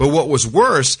 But what was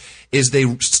worse is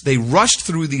they rushed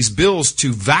through these bills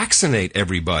to vaccinate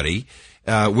everybody.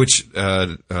 Which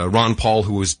Ron Paul,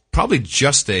 who was probably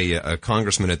just a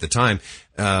congressman at the time,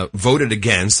 voted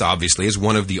against, obviously, as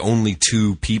one of the only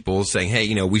two people saying,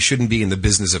 hey, we shouldn't be in the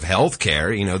business of health care,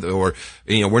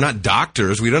 we're not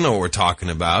doctors. We don't know what we're talking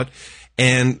about.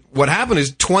 And what happened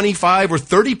is 25 or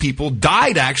 30 people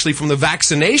died actually from the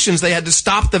vaccinations. They had to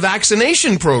stop the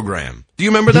vaccination program. Do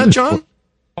you remember that, John?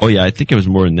 Oh, yeah, I think it was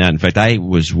more than that. In fact, I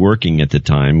was working at the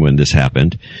time when this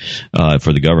happened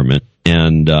for the government,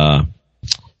 and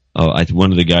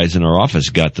one of the guys in our office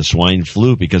got the swine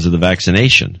flu because of the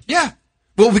vaccination. Yeah.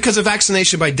 Well, because the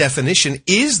vaccination by definition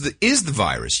is the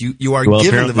virus. You are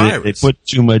given the virus. They put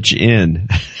too much in.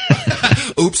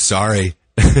 Oops, sorry.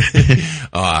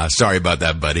 Sorry about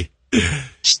that, buddy.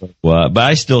 But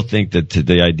I still think that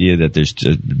the idea that there's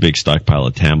a big stockpile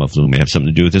of Tamiflu may have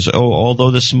something to do with this.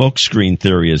 Although the smoke screen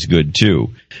theory is good too.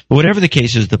 But whatever the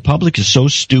case is, the public is so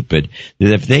stupid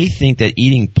that if they think that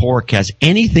eating pork has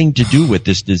anything to do with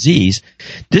this disease,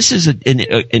 this is an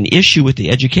issue with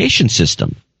the education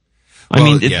system.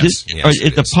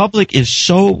 The public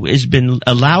has been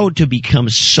allowed to become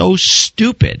so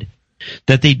stupid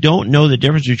that they don't know the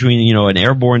difference between, an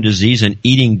airborne disease and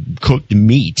eating cooked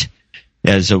meat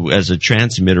as a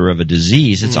transmitter of a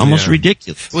disease. It's almost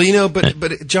ridiculous. Well,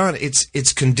 but John,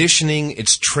 it's conditioning,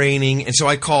 it's training, and so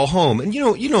I call home, and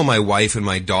my wife and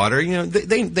my daughter,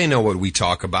 they know what we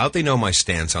talk about. They know my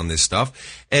stance on this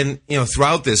stuff, and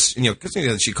throughout this,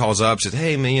 because she calls up, says,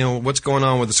 "Hey, man, what's going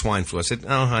on with the swine flu?" I said,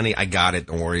 "Oh, honey, I got it.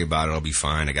 Don't worry about it. I'll be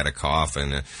fine. I got a cough,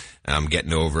 and I'm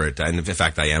getting over it. And in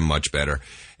fact, I am much better."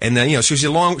 And then, she's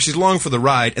along for the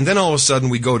ride. And then all of a sudden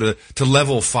we go to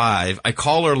level 5. I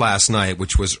call her last night,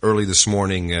 which was early this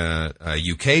morning,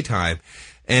 UK time.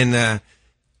 And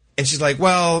she's like,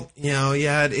 well,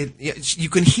 you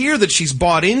can hear that she's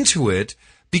bought into it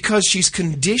because she's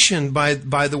conditioned by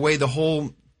the way the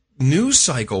whole news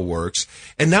cycle works.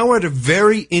 And now we're at a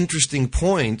very interesting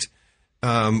point,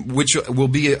 which will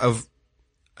be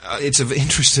it's of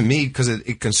interest to me because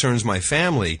it concerns my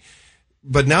family.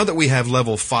 But now that we have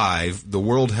level 5, the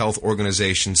World Health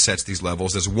Organization sets these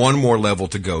levels. There's one more level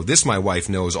to go. This my wife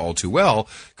knows all too well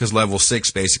because level 6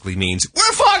 basically means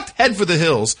we're fucked, head for the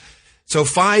hills. So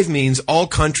 5 means all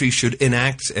countries should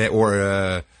enact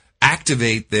or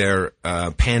activate their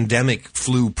pandemic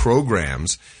flu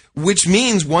programs, which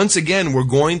means once again we're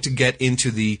going to get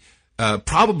into the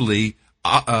probably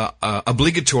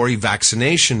obligatory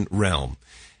vaccination realm.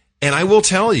 And I will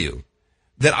tell you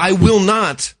that I will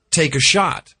not take a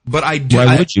shot, but I do.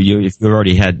 Why would you? If you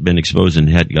already had been exposed and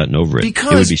had gotten over it,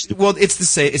 because it's the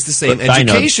same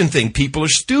education thing. People are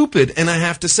stupid, and I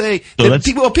have to say that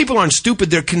people aren't stupid;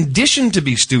 they're conditioned to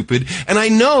be stupid. And I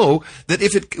know that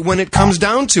when it comes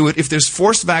down to it, if there's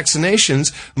forced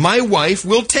vaccinations, my wife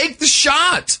will take the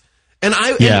shot. And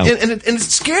it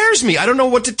scares me. I don't know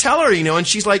what to tell her, and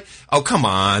she's like, "Oh, come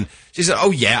on." She said,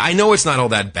 "Oh yeah, I know it's not all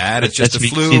that bad. It's just a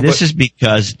flu." See, this is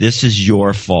because this is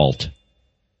your fault.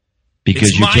 Because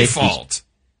it's my fault.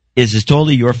 It's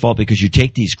totally your fault because you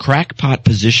take these crackpot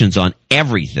positions on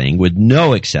everything with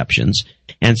no exceptions,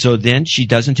 and so then she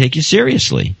doesn't take you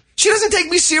seriously. She doesn't take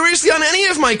me seriously on any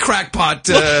of my crackpot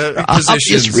positions.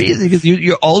 Obvious reason, because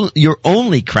you're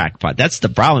only crackpot. That's the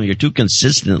problem. You're too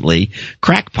consistently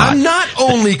crackpot. I'm not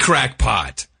only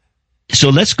crackpot. So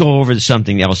let's go over to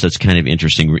something else that's kind of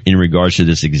interesting in regards to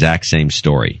this exact same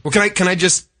story. Well, can I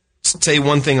just say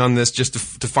one thing on this, just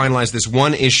to finalize this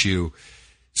one issue?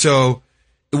 So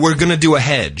we're going to do a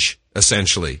hedge,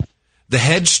 essentially. The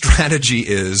hedge strategy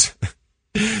is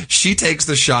she takes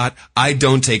the shot, I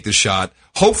don't take the shot.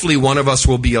 Hopefully one of us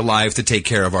will be alive to take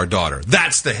care of our daughter.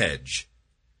 That's the hedge.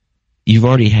 You've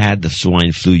already had the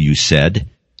swine flu, you said,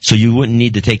 so you wouldn't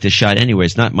need to take the shot anyway.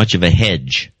 It's not much of a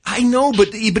hedge. I know,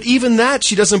 but even that,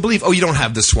 she doesn't believe. Oh, you don't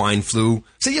have the swine flu.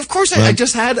 See, of course, I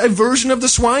just had a version of the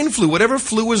swine flu, whatever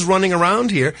flu is running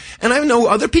around here, and I know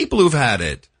other people who've had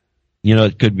it.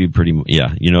 It could be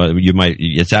you might,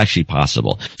 it's actually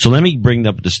possible. So let me bring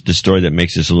up the story that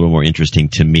makes this a little more interesting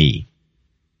to me.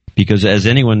 Because as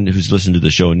anyone who's listened to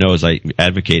the show knows, I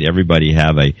advocate everybody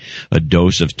have a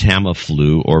dose of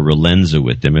Tamiflu or Relenza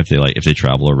with them if they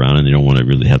travel around and they don't want to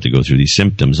really have to go through these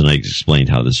symptoms. And I explained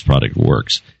how this product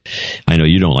works. I know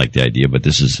you don't like the idea, but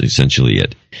this is essentially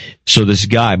it. So this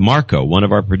guy, Marco, one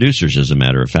of our producers, as a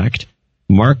matter of fact,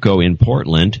 Marco in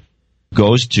Portland,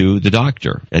 goes to the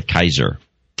doctor at Kaiser.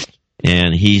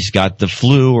 And he's got the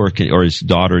flu, or his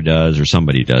daughter does, or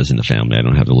somebody does in the family. I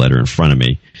don't have the letter in front of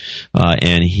me.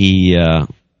 And he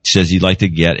says he'd like to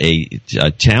get a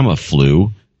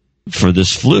Tamiflu for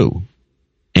this flu.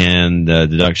 And the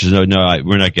doctor says, no,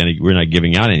 we're not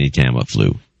giving out any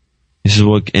Tamiflu. He says,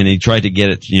 well, and he tried to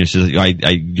get it. Says,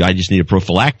 I just need a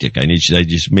prophylactic. I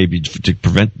just maybe to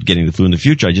prevent getting the flu in the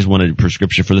future. I just wanted a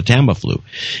prescription for the Tamiflu.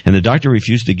 And the doctor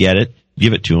refused to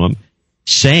give it to him,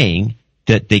 saying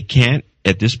that they can't,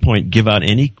 at this point, give out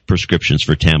any prescriptions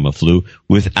for Tamiflu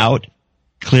without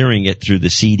clearing it through the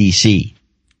CDC.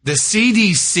 The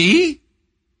CDC?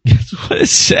 That's what it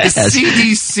says. The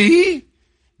CDC?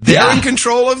 They're in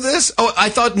control of this? Oh, I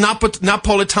thought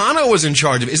Napolitano was in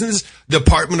charge of it. Isn't this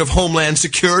Department of Homeland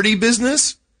Security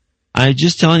business? I'm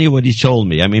just telling you what he told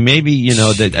me. I mean, maybe,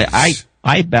 that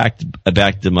I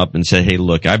backed them up and said, hey,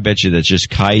 look, I bet you that's just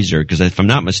Kaiser, because if I'm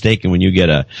not mistaken, when you get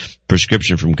a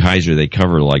prescription from Kaiser, they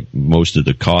cover like most of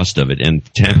the cost of it, and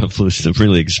Tamiflu is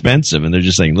really expensive, and they're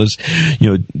just saying,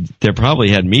 they probably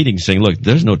had meetings saying, look,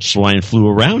 there's no swine flu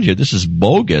around here. This is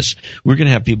bogus. We're going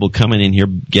to have people coming in here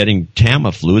getting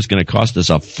Tamiflu. It's going to cost us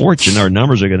a fortune. Our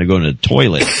numbers are going to go in the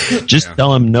toilet. Just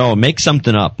tell them no. Make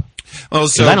something up. Oh,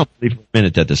 so I don't believe for a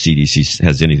minute that the CDC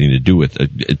has anything to do with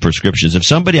prescriptions. If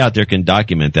somebody out there can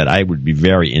document that, I would be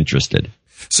very interested.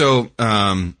 So,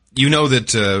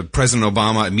 that President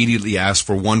Obama immediately asked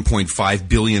for $1.5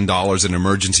 billion in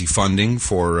emergency funding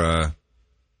for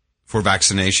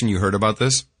vaccination. You heard about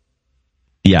this?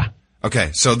 Yeah.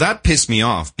 Okay, so that pissed me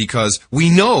off because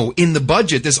we know in the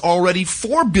budget there's already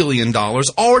 $4 billion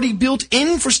already built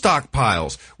in for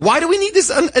stockpiles. Why do we need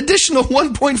this additional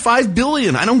 $1.5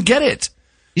 billion? I don't get it.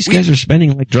 These guys are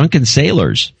spending like drunken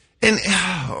sailors. And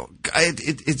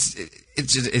it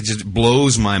just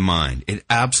blows my mind. It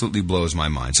absolutely blows my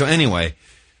mind. So anyway,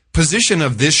 position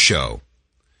of this show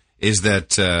is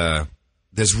that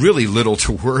there's really little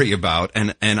to worry about,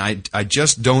 and I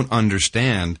just don't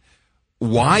understand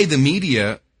why the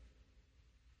media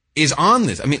is on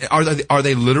this. I mean, are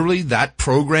they literally that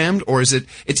programmed, or is it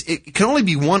can only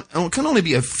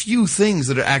be a few things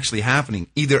that are actually happening.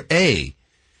 Either A,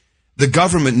 the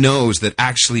government knows that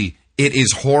actually it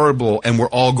is horrible and we're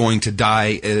all going to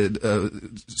die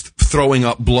throwing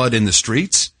up blood in the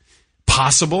streets.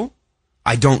 Possible.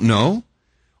 I don't know.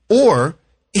 Or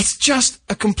it's just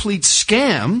a complete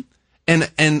scam,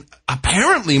 and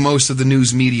apparently most of the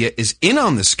news media is in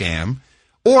on the scam,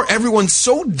 or everyone's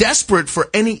so desperate for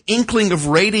any inkling of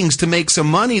ratings to make some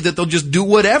money that they'll just do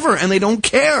whatever and they don't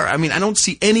care. I mean, I don't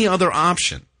see any other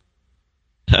option.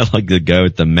 I like the guy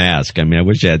with the mask. I mean, I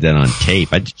wish I had that on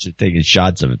tape. I just taking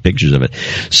shots of it, pictures of it.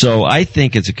 So I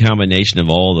think it's a combination of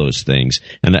all those things,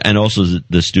 and also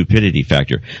the stupidity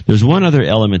factor. There's one other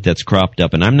element that's cropped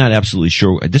up, and I'm not absolutely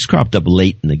sure. This cropped up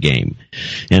late in the game,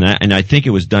 and I think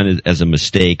it was done as a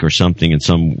mistake or something in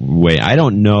some way. I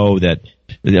don't know that.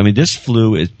 I mean, this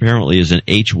flu apparently is an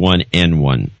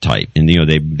H1N1 type, and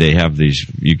they have these.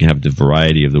 You can have the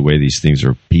variety of the way these things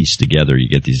are pieced together. You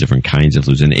get these different kinds of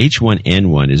flus, and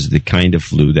H1N1 is the kind of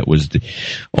flu that was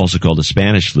also called the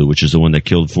Spanish flu, which is the one that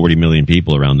killed 40 million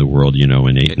people around the world. In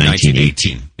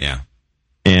 1918. Yeah,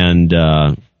 and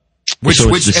and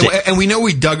we know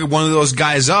we dug one of those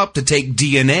guys up to take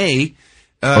DNA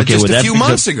a few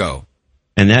months ago.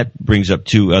 And that brings up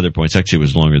two other points. Actually, it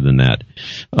was longer than that.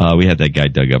 We had that guy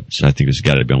dug up. So I think it's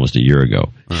got to be almost a year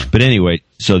ago. But anyway,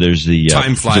 so there's the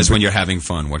time flies when you're having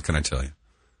fun. What can I tell you?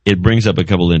 It brings up a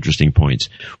couple of interesting points.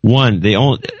 One,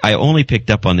 I only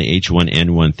picked up on the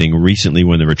H1N1 thing recently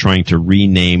when they were trying to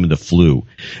rename the flu.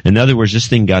 In other words, this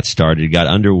thing got started, got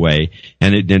underway,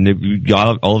 and it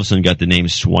all of a sudden got the name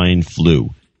swine flu.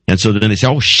 And so then they say,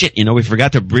 oh, shit, we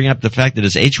forgot to bring up the fact that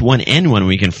it's H1N1, and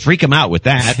we can freak them out with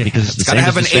that. Because it's got to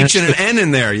have an H and an N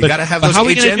in there. You got to have those how are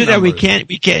we going to do that? We can't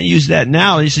use that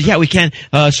now. And he says, yeah, we can.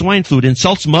 Swine flu, it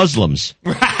insults Muslims.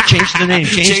 Change the name.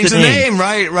 Change the name.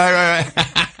 Right.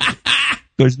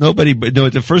 There's nobody, but no,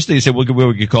 the first thing they said, we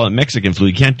could call it Mexican flu.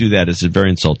 You can't do that. It's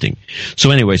very insulting. So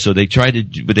anyway, so they tried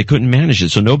to, but they couldn't manage it.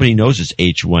 So nobody knows it's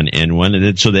H1N1. And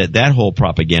then, so that whole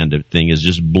propaganda thing is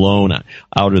just blown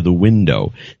out of the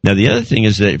window. Now, the other thing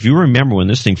is that if you remember when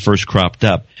this thing first cropped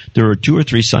up, there were 2 or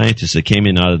 3 scientists that came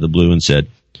in out of the blue and said,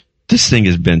 this thing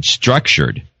has been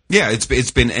structured. Yeah,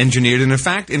 it's been engineered in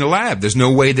a lab. There's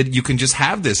no way that you can just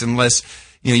have this unless,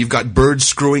 you've got birds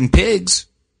screwing pigs.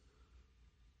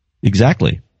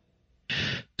 Exactly.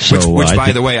 So, which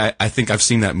by the way, I think I've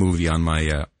seen that movie on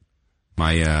my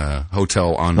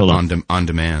hotel on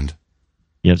demand.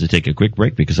 You have to take a quick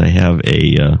break because I have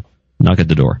a knock at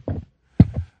the door.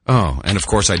 Oh, and of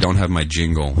course I don't have my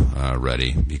jingle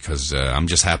ready because I'm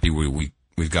just happy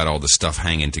we've got all the stuff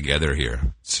hanging together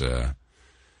here. It's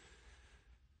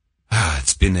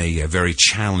been a very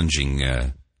challenging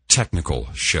technical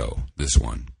show, this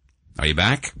one. Are you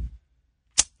back?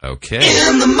 Okay.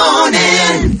 In the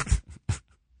morning.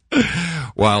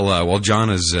 While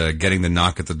John is getting the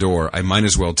knock at the door, I might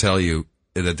as well tell you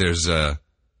that there's I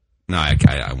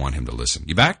want him to listen.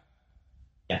 You back?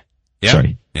 Yeah.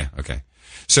 Sorry. Yeah. Okay.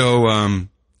 So on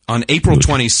April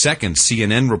 22nd,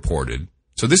 CNN reported.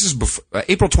 So this is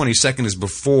April 22nd is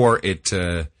before it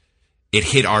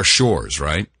hit our shores,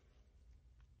 right?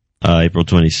 April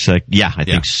 22nd. Yeah, I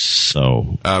think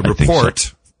so.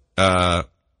 Report.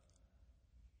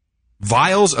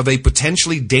 Vials of a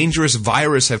potentially dangerous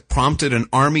virus have prompted an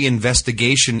Army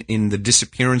investigation in the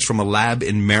disappearance from a lab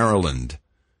in Maryland.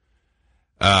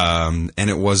 And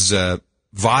it was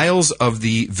vials of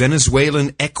the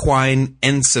Venezuelan equine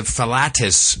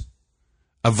encephalitis,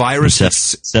 a virus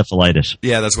encephalitis.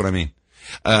 Yeah, that's what I mean.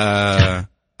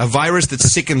 A virus that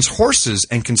sickens horses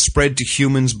and can spread to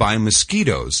humans by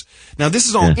mosquitoes. Now, this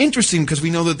is all interesting because we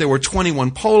know that there were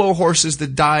 21 polo horses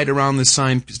that died around the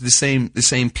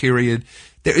same period.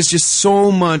 There is just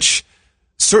so much,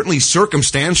 certainly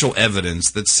circumstantial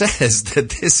evidence that says that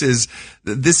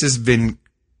this has been,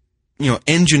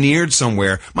 engineered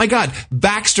somewhere. My God,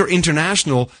 Baxter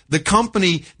International, the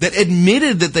company that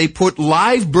admitted that they put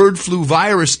live bird flu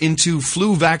virus into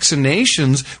flu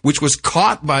vaccinations, which was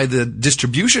caught by the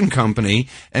distribution company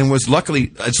and was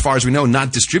luckily, as far as we know,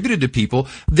 not distributed to people.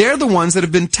 They're the ones that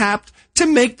have been tapped to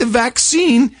make the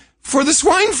vaccine for the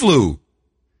swine flu.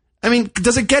 I mean,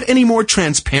 does it get any more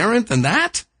transparent than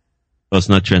that? Well, it's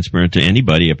not transparent to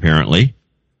anybody, apparently.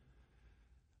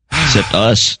 Except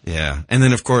us. Yeah. And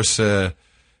then, of course,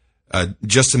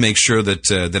 just to make sure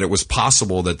that it was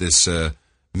possible that this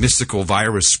mystical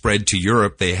virus spread to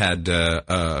Europe, they had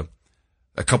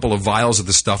a couple of vials of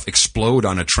the stuff explode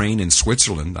on a train in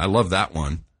Switzerland. I love that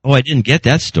one. Oh, I didn't get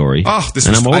that story. Oh,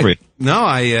 I'm over it. No,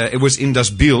 it was in Das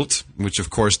Bild, which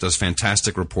of course does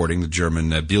fantastic reporting, the German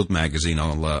Bild magazine.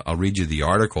 I'll read you the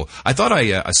article. I thought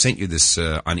I sent you this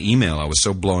on email. I was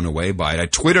so blown away by it. I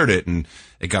Twittered it and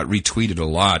it got retweeted a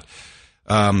lot.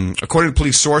 According to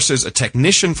police sources, a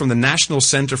technician from the National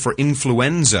Center for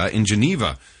Influenza in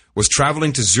Geneva was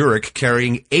traveling to Zurich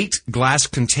carrying 8 glass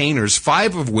containers,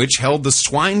 5 of which held the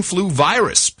swine flu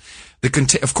virus.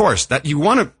 Of course, that you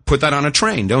want to put that on a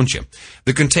train, don't you?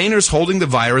 The containers holding the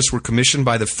virus were commissioned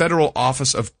by the Federal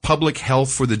Office of Public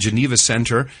Health for the Geneva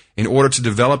Center in order to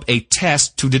develop a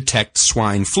test to detect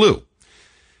swine flu.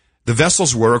 The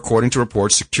vessels were, according to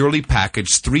reports, securely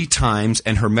packaged 3 times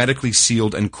and hermetically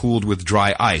sealed and cooled with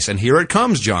dry ice. And here it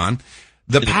comes, John.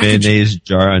 The mayonnaise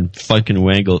jar on fucking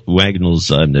Wagnall's.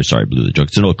 Sorry, I blew the joke.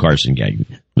 It's an old Carson gag.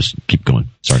 Just keep going.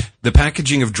 Sorry. The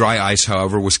packaging of dry ice,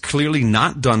 however, was clearly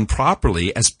not done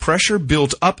properly as pressure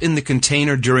built up in the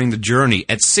container during the journey.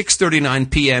 At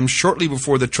 6:39 p.m., shortly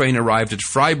before the train arrived at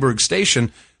Freiburg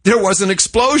station, there was an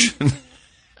explosion.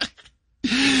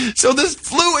 So this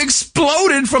flu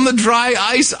exploded from the dry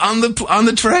ice on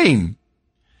the train.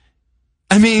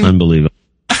 I mean, unbelievable.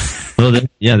 Well,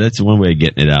 that's one way of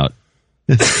getting it out.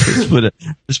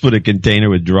 Let's put a container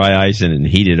with dry ice in it and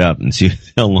heat it up and see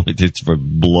how long it takes for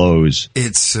blows.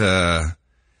 It's now,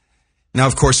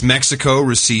 of course, Mexico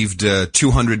received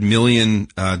 $200 million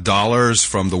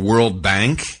from the World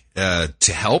Bank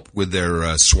to help with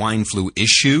their swine flu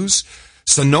issues.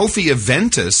 Sanofi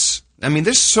Aventis. I mean,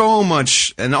 there's so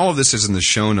much, and all of this is in the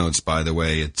show notes, by the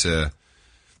way, at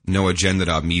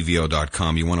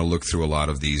noagenda.mevio.com. You want to look through a lot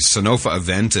of these. Sanofi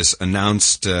Aventis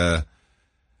announced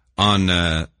on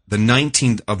the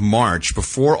 19th of March,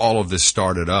 before all of this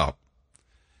started up,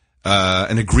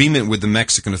 an agreement with the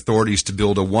Mexican authorities to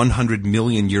build a 100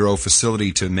 million euro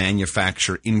facility to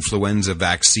manufacture influenza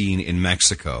vaccine in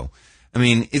Mexico. I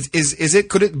mean,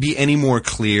 could it be any more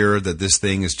clear that this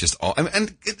thing is just all,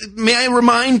 and may I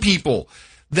remind people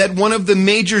that one of the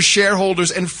major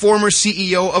shareholders and former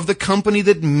CEO of the company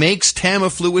that makes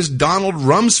Tamiflu is Donald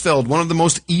Rumsfeld, one of the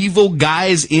most evil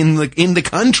guys in the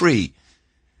country.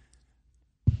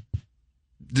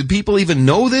 Do people even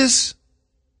know this?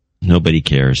 Nobody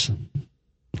cares.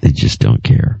 They just don't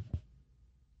care.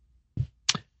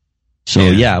 So,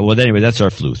 yeah, well, anyway, that's our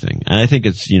flu thing. And I think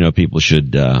it's, people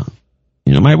should,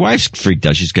 my wife's freaked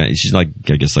out. She's like,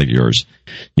 I guess like yours.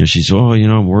 She's,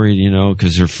 I'm worried,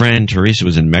 because her friend Teresa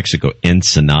was in Mexico,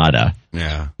 Ensenada.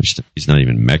 Yeah. Which is not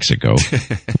even Mexico.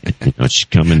 She's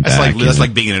coming back. That's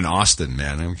like being in Austin,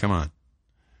 man. I mean, come on.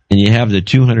 And you have the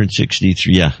 260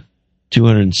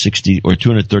 or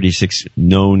 236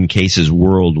 known cases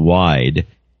worldwide.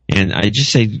 And I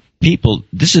just say, people,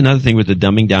 this is another thing with the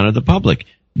dumbing down of the public.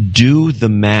 Do the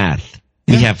math.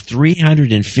 Yeah. We have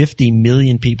 350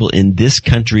 million people in this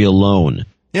country alone.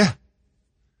 Yeah.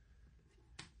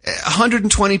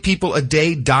 120 people a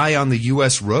day die on the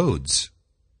U.S. roads.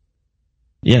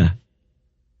 Yeah.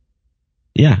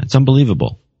 Yeah, it's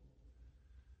unbelievable.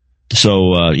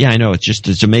 So, I know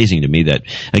it's amazing to me that,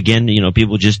 again,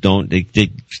 people just don't, they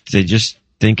just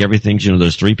think everything's,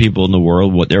 there's 3 people in the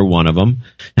world, they're one of them,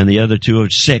 and the other 2 are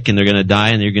sick and they're going to die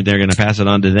and they're going to pass it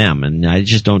on to them. And I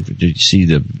just don't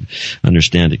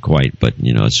understand it quite, but,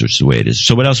 it's just the way it is.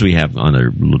 So what else do we have on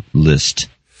our list?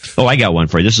 Oh, I got one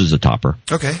for you. This is a topper.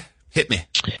 Okay. Hit me.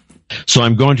 So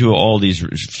I'm going to all these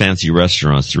fancy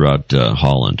restaurants throughout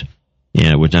Holland.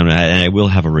 Yeah, and I will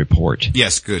have a report.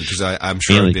 Yes, good, because I'm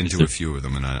sure I've been to a few of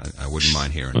them, and I wouldn't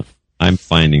mind hearing. I'm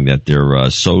finding that they're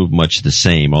so much the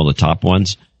same, all the top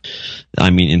ones. I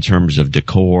mean, in terms of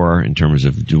decor, in terms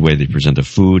of the way they present the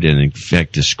food, and in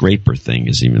fact, the scraper thing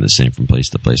is even the same from place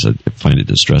to place. I find it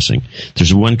distressing.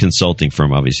 There's one consulting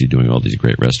firm, obviously, doing all these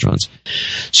great restaurants.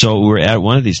 So we're at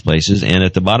one of these places, and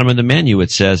at the bottom of the menu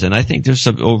it says, and I think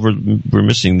we're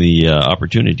missing the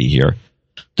opportunity here.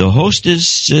 The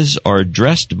hostesses are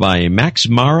dressed by Max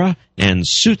Mara and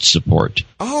suit support.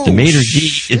 Oh, the maitre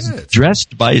d' is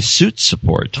dressed by suit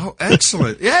support. Oh,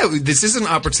 excellent. Yeah, this is an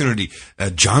opportunity.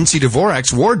 John C.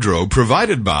 Dvorak's wardrobe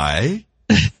provided by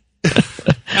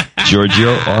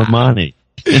Giorgio Armani.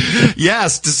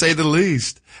 Yes, to say the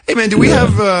least. Hey, man, do we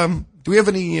have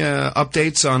any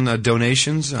updates on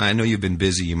donations? I know you've been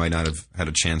busy. You might not have had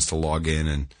a chance to log in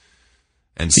and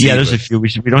see. Yeah, there's a few. We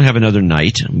don't have another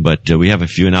night, but we have a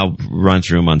few, and I'll run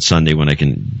through them on Sunday when I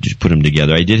can just put them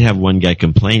together. I did have one guy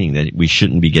complaining that we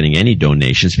shouldn't be getting any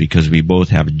donations because we both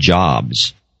have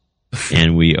jobs,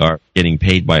 and we are getting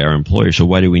paid by our employer, so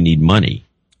why do we need money?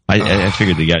 I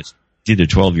figured the guy's either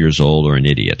 12 years old or an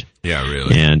idiot. Yeah,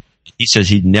 really. And he says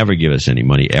he'd never give us any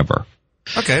money ever.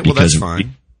 Okay, well, that's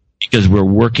fine. Because we're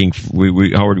working,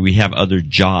 we have other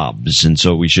jobs, and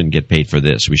so we shouldn't get paid for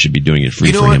this. We should be doing it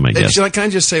free for him, I guess. Can I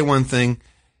just say one thing?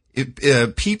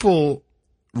 People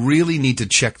really need to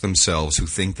check themselves who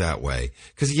think that way.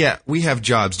 Because, yeah, we have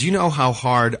jobs. Do you know how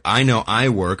hard I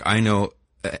work? I know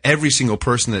every single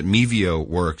person at Mevio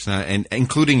works, and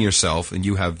including yourself, and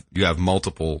you have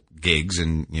multiple gigs,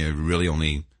 and really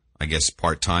only, I guess,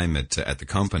 part-time at the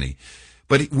company.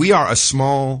 But we are a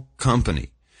small company.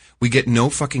 We get no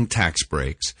fucking tax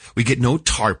breaks. We get no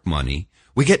TARP money.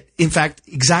 We get, in fact,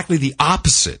 exactly the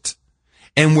opposite.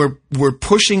 And we're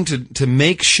pushing to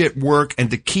make shit work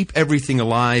and to keep everything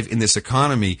alive in this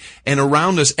economy. And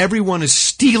around us, everyone is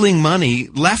stealing money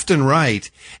left and right.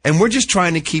 And we're just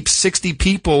trying to keep 60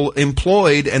 people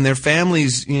employed and their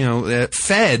families,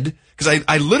 fed. Because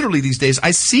I literally these days, I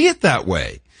see it that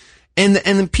way. And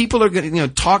then people are going to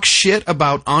talk shit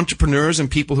about entrepreneurs and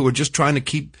people who are just trying to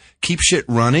keep shit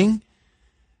running.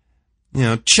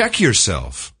 Check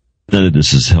yourself. None of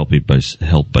this is helped by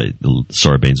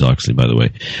Sarbanes-Oxley, by the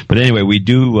way. But anyway, we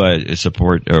do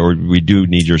support, or we do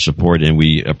need your support, and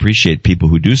we appreciate people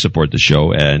who do support the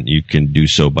show. And you can do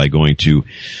so by going to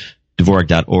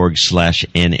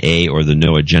Dvorak.org/NA or the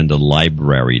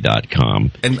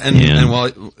NoAgendaLibrary.com. And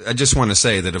while I just want to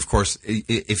say that, of course,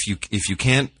 if you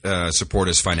can't support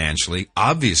us financially,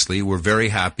 obviously we're very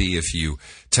happy if you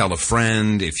tell a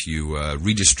friend, if you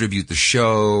redistribute the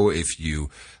show, if you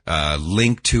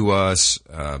link to us,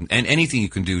 and anything you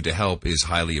can do to help is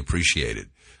highly appreciated.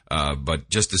 But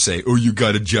just to say, oh, you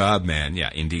got a job, man.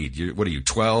 Yeah, indeed. What are you,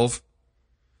 12?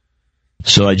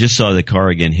 So I just saw the car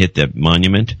again hit that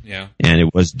monument, and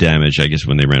it was damaged. I guess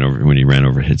when he ran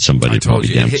over, hit somebody. I told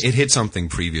you, it hit something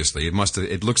previously.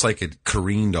 It looks like it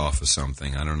careened off of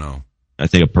something. I don't know. I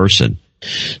think a person.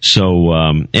 So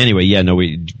anyway,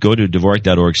 we go to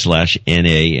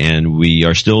Dvorak.org/NA, and we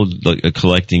are still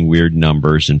collecting weird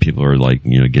numbers, and people are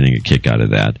getting a kick out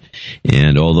of that.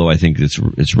 And although I think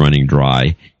it's running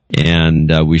dry. And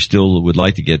we still would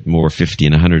like to get more $50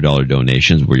 and $100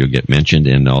 donations where you'll get mentioned,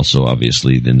 and also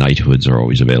obviously the knighthoods are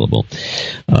always available.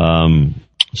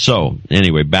 So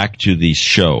anyway, back to the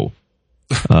show.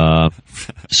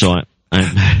 So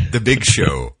I'm the big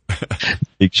show.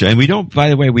 Big show, and we don't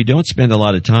spend a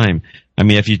lot of time. I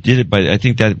mean, if you did it I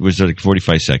think that was like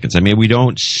 45 seconds. I mean, we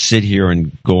don't sit here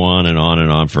and go on and on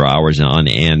and on for hours on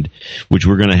end, which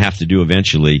we're going to have to do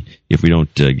eventually if we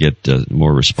don't get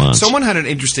more response. Someone had an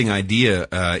interesting idea,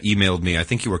 emailed me. I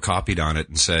think you were copied on it,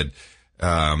 and said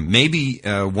maybe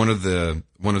one of the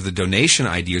donation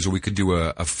ideas, or we could do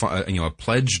a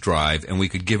pledge drive, and we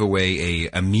could give away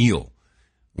a meal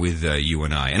with you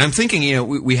and I. And I'm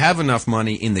thinking, we have enough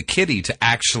money in the kitty to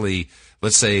actually.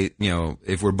 Let's say,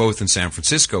 if we're both in San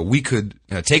Francisco, we could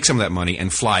take some of that money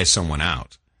and fly someone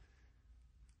out.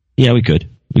 Yeah, we could.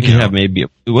 We can have maybe.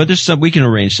 Well, we can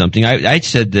arrange something. I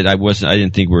said that I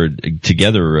didn't think we're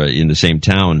together in the same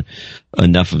town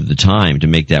enough of the time to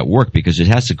make that work, because it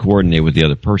has to coordinate with the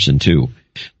other person too.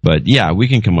 But yeah, we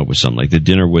can come up with something like the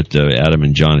dinner with Adam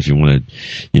and John. If you want to,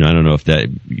 I don't know if that.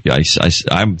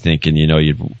 I'm thinking,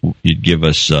 you'd give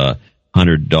us.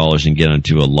 $100 and get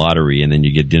onto a lottery, and then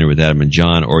you get dinner with Adam and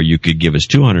John, or you could give us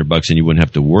 $200 and you wouldn't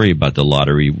have to worry about the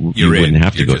lottery. You wouldn't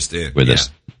have to go with us.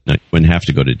 No, you wouldn't have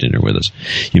to go to dinner with us.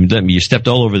 You stepped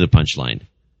all over the punchline.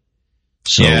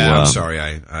 So, I'm sorry,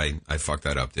 I fucked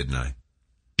that up, didn't I?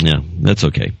 Yeah, that's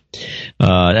okay.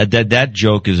 That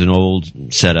joke is an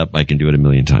old setup. I can do it a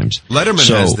million times. Letterman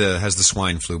has the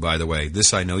swine flu, by the way.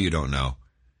 This I know you don't know.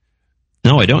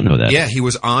 No, I don't know that. Yeah, he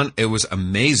was on. It was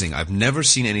amazing. I've never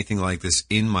seen anything like this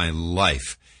in my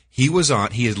life. He was on.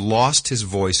 He had lost his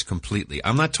voice completely.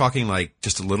 I'm not talking like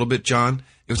just a little bit, John.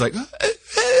 It was like,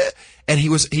 and he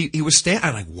was standing.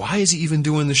 I'm like, why is he even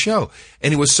doing the show?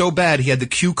 And it was so bad. He had the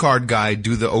cue card guy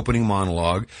do the opening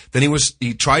monologue. Then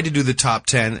he tried to do the top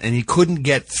 10, and he couldn't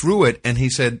get through it. And he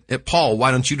said, Paul,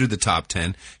 why don't you do the top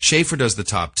 10? Schaefer does the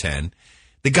top 10.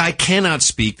 The guy cannot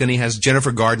speak. Then he has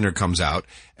Jennifer Gardner comes out,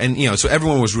 and so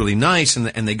everyone was really nice, and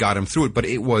they got him through it. But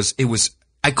it was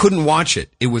I couldn't watch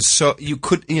it. It was so you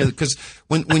could because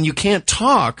when you can't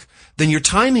talk, then your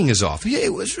timing is off.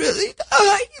 It was really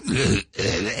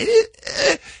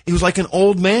he was like an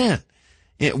old man,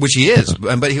 which he is,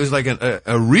 but he was like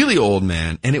a really old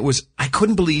man, and I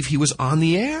couldn't believe he was on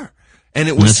the air, and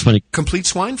it was complete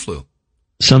swine flu.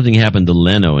 Something happened to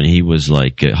Leno, and he was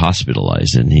like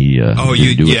hospitalized, and he.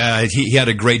 He had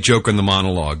a great joke on the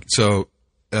monologue. So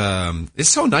it's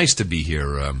so nice to be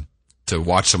here to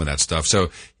watch some of that stuff. So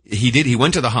he did. He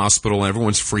went to the hospital, and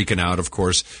everyone's freaking out. Of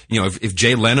course, if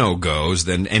Jay Leno goes,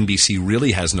 then NBC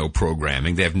really has no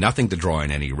programming. They have nothing to draw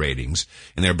in any ratings,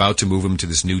 and they're about to move him to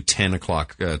this new 10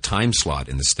 o'clock time slot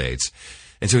in the States.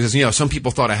 And so he says, some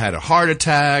people thought I had a heart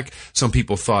attack. Some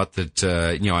people thought that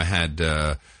I had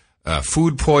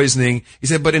food poisoning. He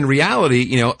said, but in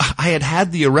reality, I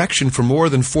had the erection for more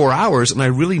than 4 hours, and I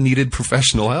really needed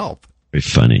professional help. Very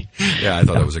funny. Yeah, I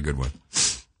thought that was a good one.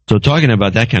 So talking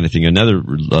about that kind of thing, another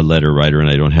letter writer, and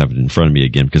I don't have it in front of me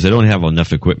again because I don't have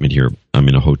enough equipment here. I'm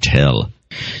in a hotel,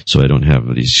 so I don't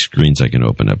have these screens I can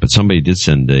open up. But somebody did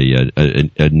send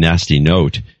a nasty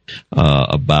note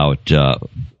about talking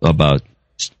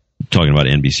about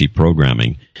NBC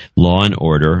programming. Law and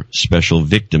Order Special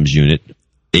Victims Unit,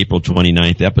 April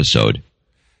 29th episode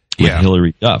with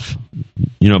Hillary Duff.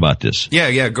 You know about this?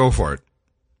 Yeah, go for it.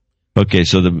 Okay,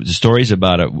 so the story's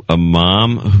about a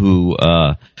mom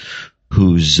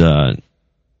whose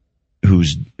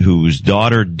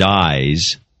daughter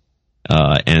dies,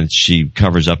 and she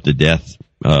covers up the death.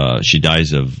 She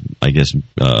dies of, I guess,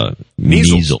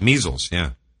 measles. Measles,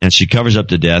 yeah. And she covers up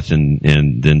the death, and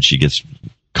then she gets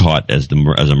caught as a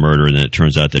murderer, and then it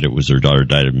turns out that it was her daughter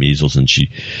died of measles, and she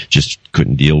just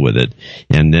couldn't deal with it.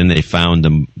 And then they found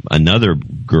another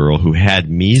girl who had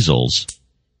measles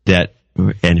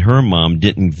and her mom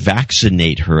didn't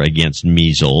vaccinate her against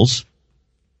measles,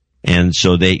 and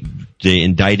so they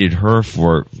indicted her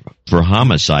for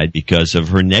homicide because of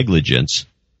her negligence.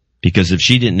 Because if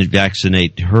she didn't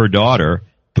vaccinate her daughter,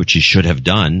 which she should have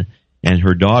done, and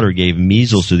her daughter gave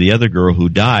measles to the other girl who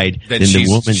died, then the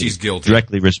woman is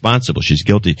directly responsible. She's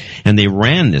guilty. And they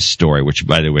ran this story, which,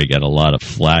 by the way, got a lot of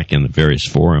flack in the various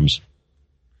forums,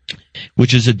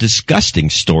 which is a disgusting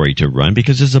story to run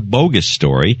because it's a bogus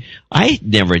story. They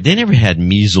never had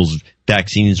measles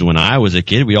vaccines when I was a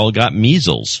kid. We all got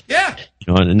measles. Yeah.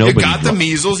 You got the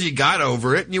measles, you got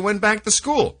over it, and you went back to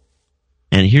school.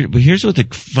 And here's what the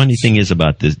funny thing is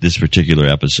about this particular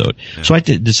episode. Yeah. So I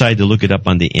decided to look it up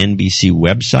on the NBC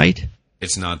website.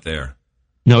 It's not there.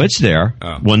 No, it's there.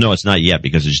 Oh. Well, no, it's not yet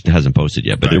because it just hasn't posted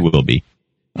yet, but It will be.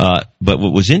 But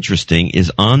what was interesting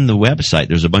is on the website,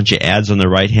 there's a bunch of ads on the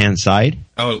right-hand side.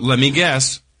 Oh, let me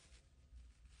guess.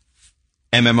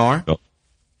 MMR? Oh.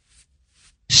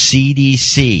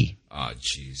 CDC. Oh,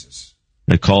 Jesus.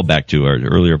 A callback to our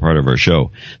earlier part of our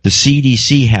show. The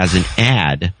CDC has an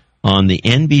ad on the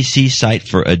NBC site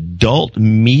for adult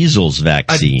measles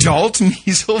vaccine. Adult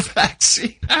measles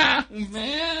vaccine? Oh,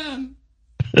 man.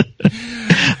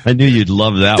 I knew you'd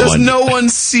love that one. Does no one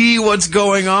see what's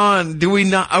going on?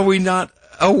 Are we not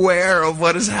aware of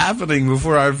what is happening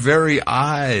before our very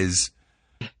eyes?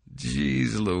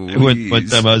 Jeez Louise. One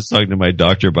time I was talking to my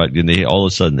doctor about, all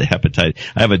of a sudden the hepatitis.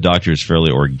 I have a doctor who's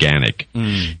fairly organic,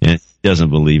 and he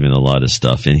doesn't believe in a lot of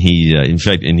stuff. And he, in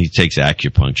fact, he takes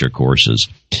acupuncture courses.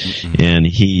 Mm-hmm. And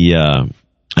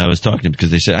I was talking to him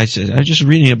because I said, I was just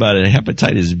reading about a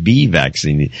hepatitis B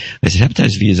vaccine. I said,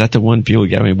 hepatitis B, is that the one people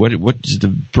get? I mean, what is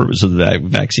the purpose of the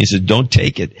vaccine? He said, don't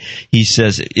take it. He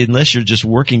says, unless you're just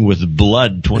working with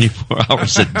blood 24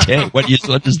 hours a day, what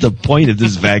is the point of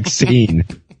this vaccine?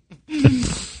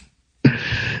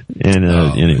 And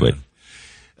anyway.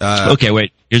 Okay,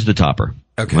 wait. Here's the topper.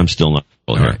 Okay. I'm still not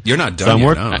here. Right. You're not done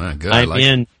yet. No,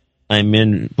 good.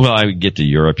 Well, I get to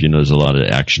Europe. There's a lot of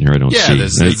action here I don't see.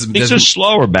 Things are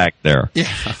slower back there.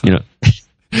 Yeah.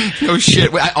 No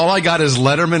shit. All I got is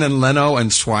Letterman and Leno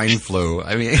and swine flu.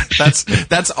 I mean,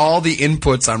 that's all the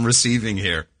inputs I'm receiving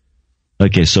here.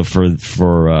 Okay, so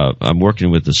I'm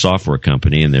working with the software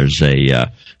company, and there's a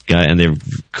guy, and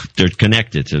they're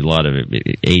connected to a lot of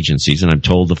agencies, and I'm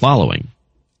told the following.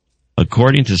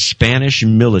 According to Spanish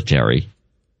military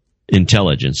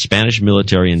intelligence,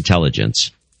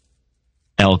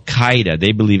 Al-Qaeda,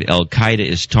 they believe Al-Qaeda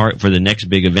is for the next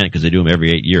big event, because they do them every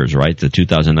 8 years, right? The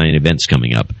 2009 event's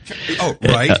coming up. Oh,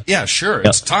 right. Yeah, sure.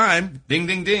 It's time. Ding,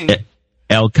 ding, ding.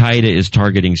 Al-Qaeda is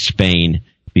targeting Spain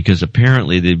because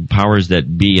apparently the powers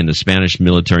that be in the Spanish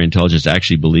military intelligence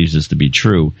actually believes this to be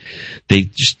true.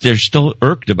 They're still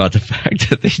irked about the fact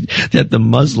that the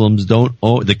Muslims don't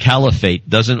own, the caliphate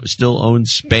still own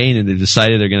Spain, and they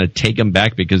decided they're going to take them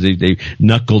back because they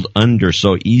knuckled under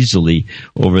so easily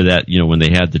over that, when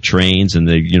they had the trains, and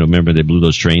remember they blew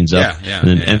those trains up.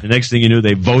 And the next thing you knew,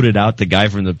 they voted out the guy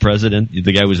from the president,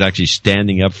 the guy who was actually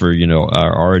standing up for,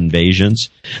 our invasions.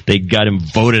 They got him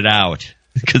voted out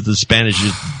because the Spanish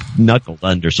just knuckled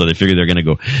under, so they figure they're going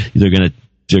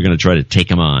to try to take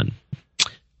him on.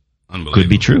 Could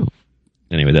be true.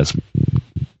 Anyway, that's a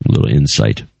little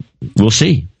insight. We'll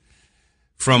see.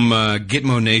 From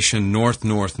Gitmo Nation,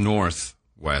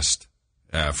 northwest,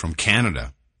 from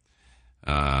Canada.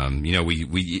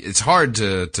 It's hard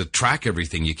to track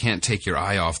everything. You can't take your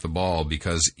eye off the ball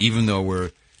because even though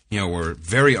we're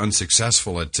very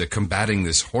unsuccessful at combating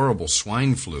this horrible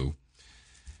swine flu,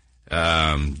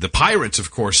 the pirates,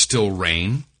 of course, still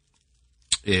reign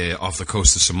off the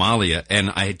coast of Somalia. And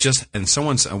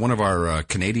one of our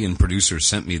Canadian producers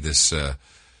sent me this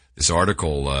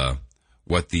article.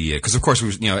 Because of course,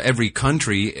 every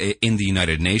country in the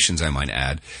United Nations, I might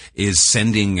add, is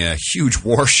sending huge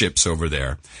warships over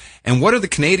there. And what are the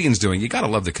Canadians doing? You got to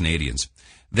love the Canadians.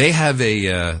 They have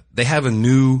a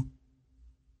new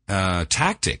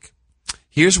tactic.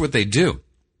 Here's what they do.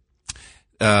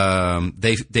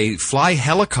 They fly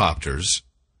helicopters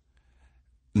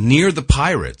near the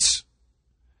pirates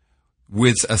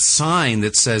with a sign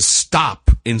that says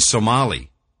 "Stop" in Somali.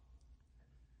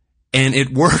 And it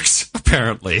works,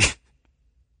 apparently.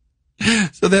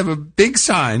 So they have a big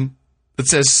sign that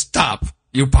says, "Stop,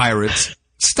 you pirates.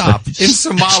 Stop," in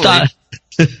Somali. Stop.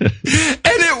 And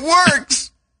it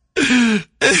works.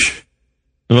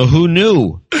 Well, who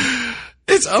knew?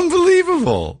 It's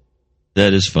unbelievable.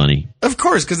 That is funny. Of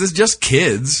course, because it's just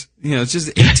kids. It's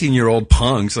just 18-year-old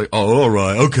punks. Like, oh, all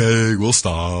right, okay, we'll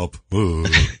stop. Oh.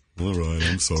 All right,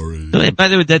 I'm sorry. By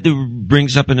the way, that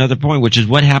brings up another point, which is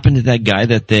what happened to that guy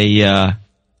that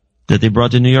they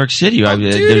brought to New York City. Oh,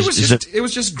 dude, it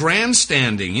was just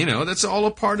grandstanding. That's all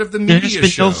a part of the media show.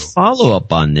 There's been no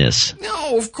follow-up on this.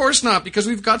 No, of course not, because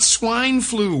we've got swine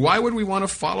flu. Why would we want to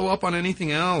follow up on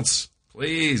anything else?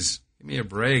 Please, give me a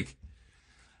break.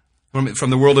 From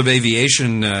the world of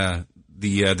aviation,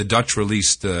 the Dutch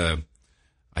released, I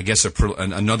guess,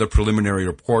 another preliminary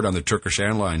report on the Turkish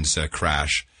Airlines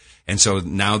crash. And so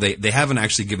now they haven't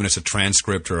actually given us a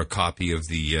transcript or a copy of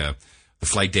the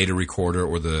flight data recorder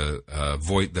or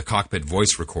the cockpit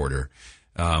voice recorder.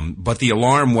 But the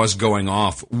alarm was going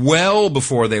off well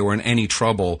before they were in any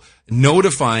trouble,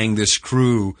 notifying this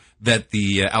crew that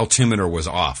the altimeter was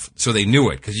off. So they knew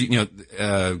it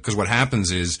because what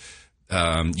happens is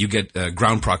you get a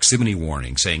ground proximity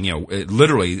warning saying,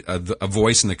 literally a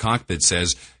voice in the cockpit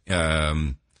says.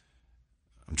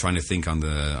 I'm trying to think on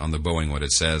the Boeing what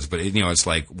it says, but it's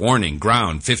like warning,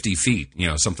 ground, 50 feet,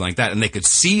 something like that. And they could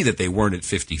see that they weren't at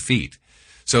 50 feet.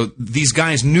 So these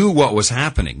guys knew what was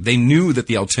happening. They knew that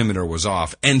the altimeter was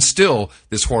off, and still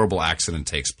this horrible accident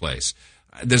takes place.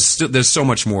 There's so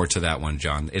much more to that one,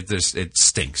 John. It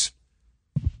stinks.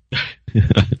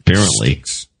 Apparently.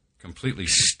 Stinks. Completely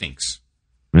stinks.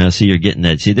 Well, see, you're getting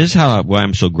that. See, this is why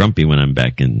I'm so grumpy when I'm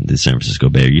back in the San Francisco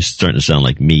Bay. You're starting to sound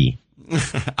like me.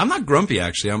 I'm not grumpy,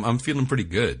 actually. I'm feeling pretty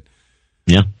good.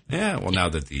 Yeah. Yeah. Well, now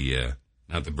that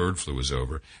the bird flu is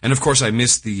over, and of course I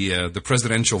missed the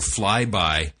presidential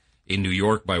flyby in New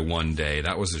York by one day.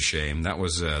 That was a shame. That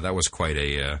was quite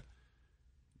a.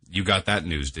 You got that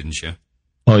news, didn't you?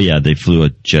 Oh yeah, they flew a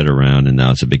jet around, and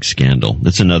now it's a big scandal.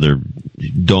 That's another.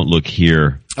 Don't look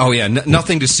here. Oh yeah,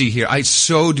 nothing to see here. I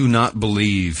so do not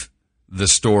believe the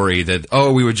story that,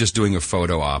 we were just doing a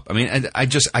photo op. I mean,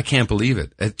 I can't believe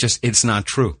it. It's not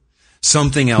true.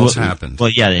 Something else happened. Well,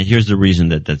 yeah, and here's the reason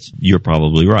you're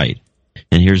probably right.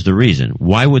 And here's the reason.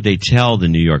 Why would they tell the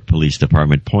New York Police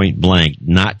Department point blank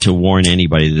not to warn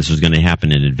anybody this was going to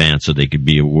happen in advance so they could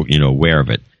be, aware of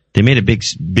it? They made a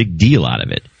big deal out of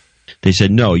it. They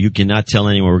said, no, you cannot tell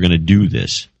anyone we're going to do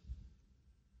this.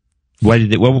 Why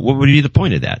did what would be the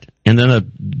point of that? And then the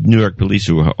New York police,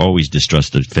 who always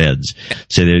distrust the feds,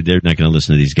 say they're not going to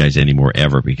listen to these guys anymore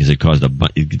ever because it caused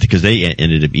because they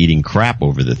ended up eating crap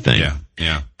over the thing. Yeah,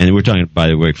 yeah. And we're talking, by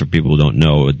the way, for people who don't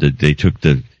know, that they took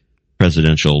the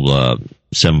presidential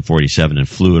 747 and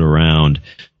flew it around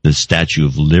the Statue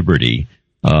of Liberty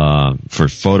for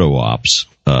photo ops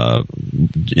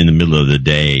in the middle of the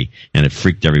day, and it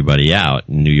freaked everybody out.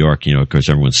 In New York, of course,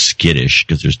 everyone's skittish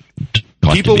because there's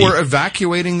people were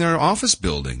evacuating their office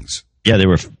buildings. Yeah, they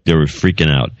were freaking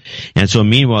out. And so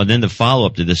meanwhile, then the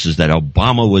follow-up to this is that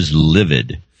Obama was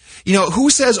livid.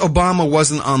 Who says Obama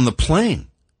wasn't on the plane?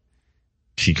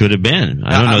 He could have been.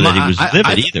 I don't know that he was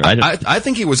livid either. I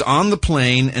think he was on the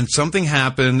plane and something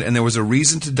happened and there was a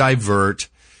reason to divert.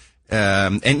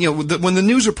 When the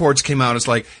news reports came out, it's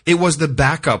like, it was the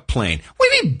backup plane. What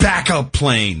do you mean backup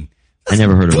plane? I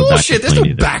never heard of a backup plane. There's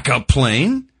no backup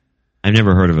plane. I've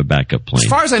never heard of a backup plane. As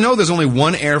far as I know, there's only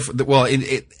one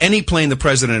any plane the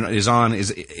president is on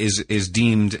is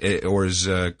deemed or is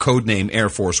codename Air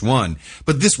Force One.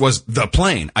 But this was the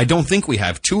plane. I don't think we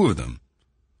have two of them.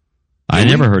 I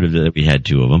never heard of that we had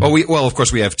two of them. Well, of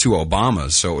course we have two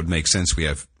Obamas, so it would make sense we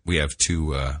have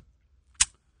two.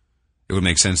 It would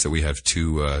make sense that we have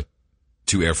two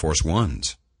Air Force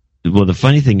Ones. Well, the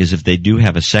funny thing is, if they do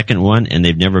have a second one and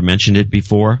they've never mentioned it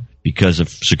before, because of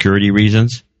security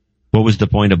reasons. What was the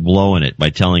point of blowing it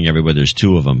by telling everybody there's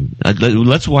two of them?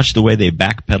 Let's watch the way they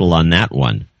backpedal on that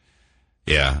one.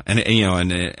 Yeah,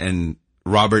 and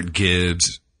Robert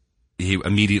Gibbs, he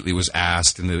immediately was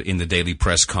asked in the daily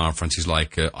press conference. He's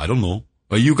like, I don't know.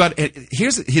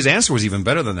 His answer was even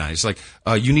better than that. He's like,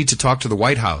 you need to talk to the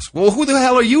White House. Well, who the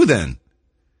hell are you then?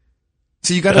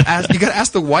 So you got to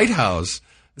ask the White House.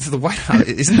 The White House,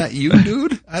 isn't that you,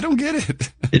 dude? I don't get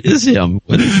it. It is him.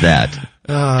 What is that?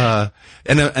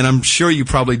 And I'm sure you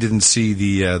probably didn't see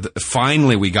the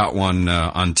finally we got one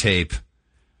on tape.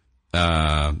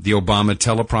 The Obama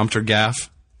teleprompter gaffe.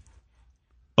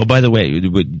 Oh, by the way,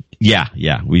 yeah,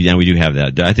 we do have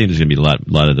that. I think there's going to be a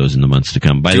lot of those in the months to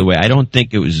come. By the way, I don't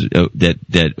think it was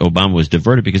that Obama was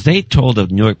diverted, because they told the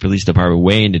New York Police Department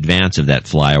way in advance of that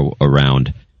fly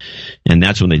around, and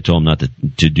that's when they told them not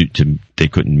to they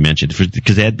couldn't mention it,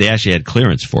 because they actually had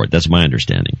clearance for it. That's my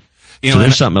understanding. So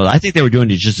there's something. I think they were doing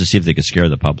it just to see if they could scare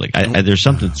the public. There's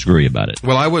something screwy about it.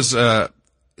 Well, I was.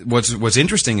 What's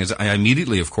interesting is I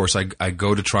immediately, of course, I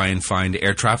go to try and find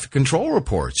air traffic control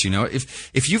reports.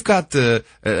 If you've got an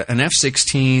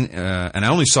F-16, and I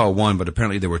only saw one, but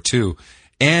apparently there were two,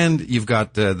 and you've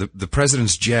got the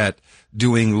president's jet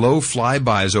doing low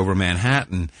flybys over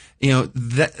Manhattan,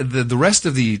 the rest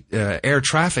of the air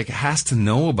traffic has to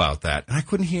know about that. And I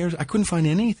couldn't find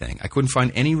anything. I couldn't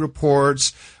find any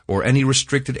reports or any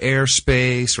restricted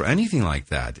airspace or anything like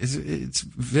that. It's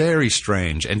very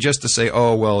strange. And just to say,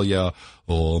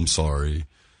 I'm sorry.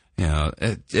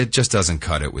 It just doesn't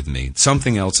cut it with me.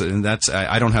 Something else, and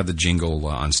I don't have the jingle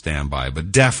on standby,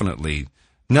 but definitely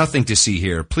nothing to see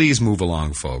here. Please move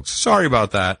along, folks. Sorry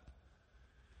about that.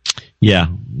 Yeah,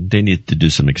 they need to do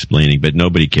some explaining, but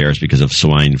nobody cares because of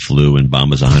swine flu and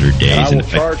Obama's 100 days. I will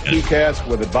charge PCAST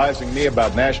with advising me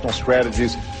about national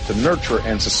strategies to nurture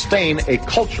and sustain a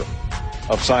culture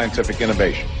of scientific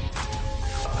innovation.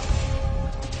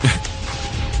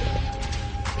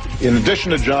 In addition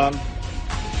to John,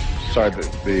 sorry,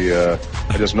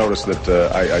 I just noticed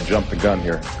that I jumped the gun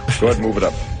here. Go ahead and move it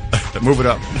up. Move it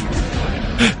up.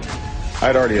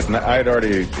 I'd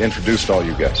already introduced all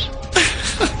you guys.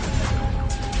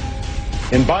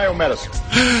 In biomedicine.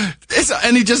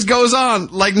 And he just goes on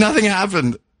like nothing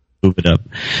happened. Move it up.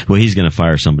 Well, he's going to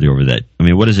fire somebody over that. I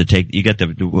mean, what does it take?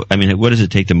 What does it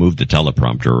take to move the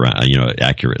teleprompter around,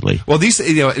 accurately? Well, these,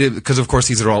 because of course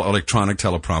these are all electronic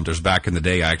teleprompters. Back in the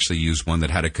day, I actually used one that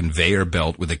had a conveyor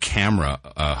belt with a camera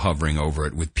hovering over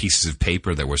it with pieces of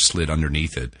paper that were slid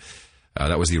underneath it.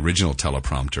 That was the original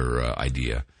teleprompter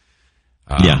idea.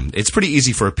 It's pretty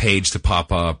easy for a page to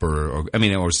pop up, or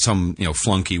some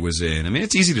flunky was in. I mean,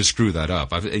 it's easy to screw that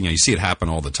up. You see it happen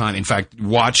all the time. In fact,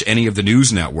 watch any of the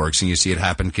news networks and you see it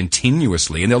happen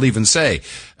continuously. And they'll even say,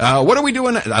 "What are we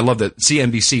doing?" I love that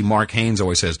CNBC. Mark Haynes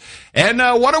always says, "And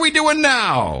what are we doing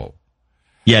now?"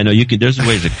 Yeah, no, you can. There's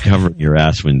ways of covering your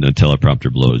ass when the teleprompter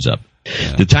blows up.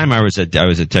 Yeah. The time I was at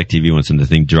Tech TV once, and the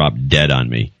thing dropped dead on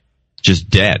me, just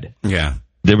dead. Yeah,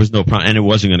 there was no problem, and it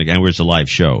wasn't going to. And it was a live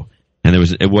show. And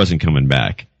it wasn't coming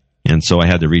back, and so I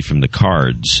had to read from the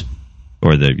cards,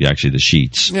 or the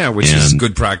sheets. Yeah, which is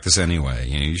good practice anyway.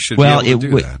 You should be able to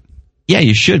do that. Yeah,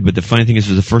 you should. But the funny thing is,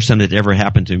 it was the first time that ever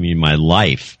happened to me in my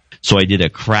life, so I did a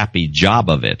crappy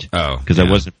job of it because I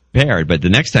wasn't prepared. But the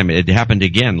next time it happened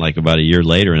again, like about a year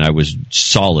later, and I was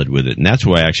solid with it. And that's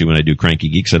why actually, when I do Cranky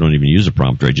Geeks, I don't even use a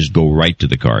prompter. I just go right to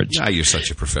the cards. Yeah, you're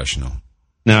such a professional.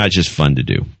 No, it's just fun to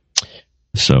do.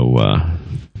 So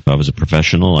if I was a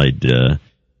professional, I'd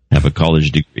have a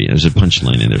college degree. There's a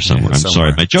punchline in there somewhere. I'm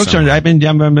sorry. My jokes aren't. I'm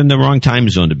in the wrong time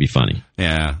zone to be funny.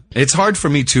 Yeah. It's hard for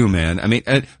me too, man. I mean,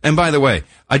 and by the way,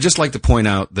 I'd just like to point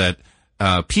out that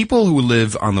people who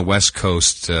live on the west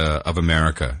coast of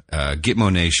America,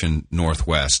 Gitmo Nation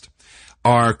Northwest,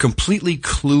 are completely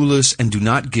clueless and do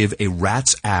not give a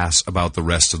rat's ass about the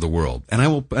rest of the world. And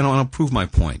I'll prove my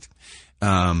point.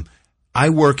 I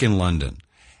work in London.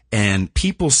 And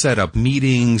people set up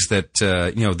meetings that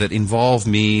involve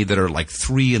me that are like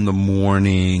 3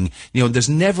 a.m. There's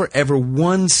never ever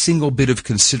one single bit of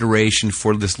consideration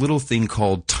for this little thing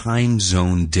called time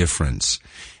zone difference.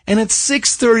 And at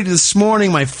 6:30 this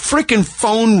morning, my frickin'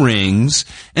 phone rings,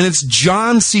 and it's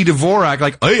John C. Dvorak,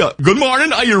 like, "Hey, good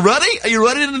morning. Are you ready? Are you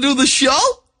ready to do the show?"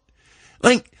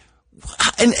 Like,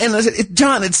 and I said,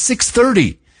 "John, it's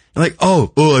 6:30." Like,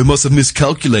 oh, I must have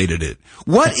miscalculated it.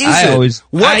 What is it?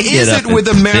 What is it with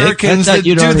Americans that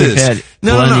do this?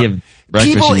 No.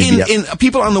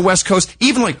 People on the West Coast,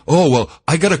 even like,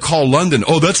 I gotta call London.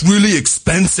 Oh, that's really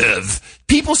expensive.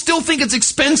 People still think it's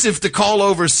expensive to call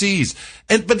overseas.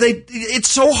 But it's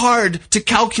so hard to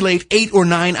calculate 8 or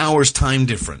 9 hours time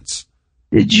difference.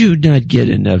 Did you not get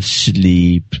enough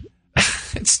sleep?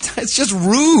 It's just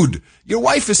rude. Your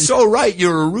wife is so right.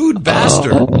 You're a rude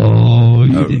bastard. Oh,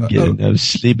 you didn't get enough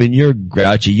sleep, and you're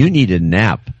grouchy. You need a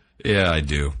nap. Yeah, I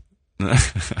do.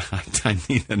 I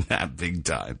need a nap big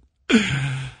time.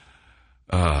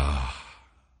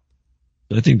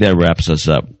 I think that wraps us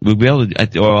up. We'll be able to,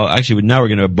 actually, now we're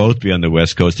going to both be on the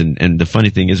West Coast, and the funny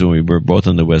thing is, when we were both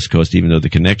on the West Coast, even though the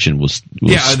connection will stick,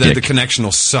 the connection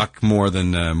will suck more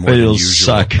than usual.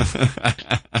 Suck.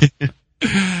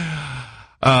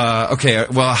 Okay,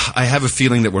 well, I have a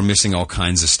feeling that we're missing all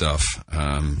kinds of stuff.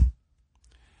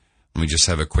 Let me just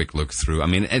have a quick look through. I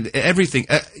mean, everything,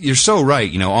 you're so right.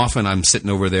 You know, often I'm sitting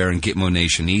over there in Gitmo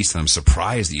Nation East, and I'm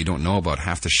surprised that you don't know about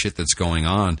half the shit that's going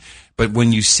on. But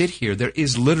when you sit here, there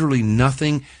is literally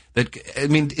nothing that, I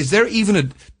mean, is there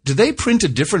even do they print a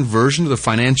different version of the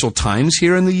Financial Times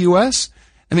here in the U.S.?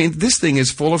 I mean, this thing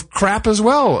is full of crap as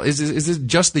well. Is it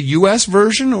just the U.S.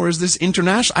 version, or is this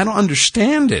international? I don't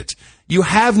understand it. You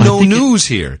have no news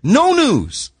here. No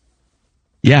news.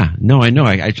 Yeah, no, I know.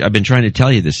 I've been trying to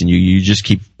tell you this, and you just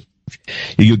keep.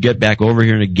 You'll get back over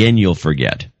here, and again you'll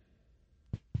forget.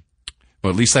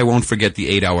 Well, at least I won't forget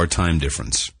the 8-hour time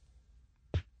difference.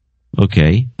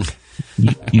 Okay,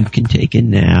 you can take a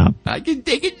nap. I can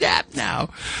take a nap now.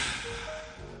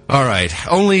 All right,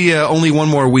 only one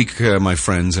more week, my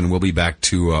friends, and we'll be back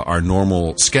to our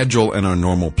normal schedule and our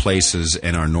normal places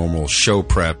and our normal show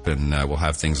prep, and we'll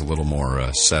have things a little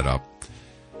more set up.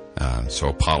 So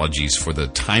apologies for the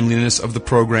timeliness of the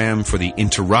program, for the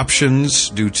interruptions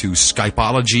due to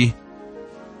Skypeology.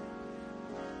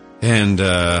 And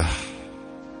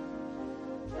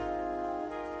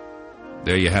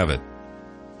there you have it.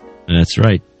 That's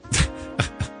right.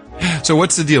 So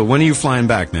what's the deal? When are you flying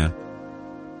back, man?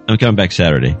 I'm coming back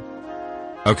Saturday.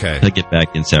 Okay. I get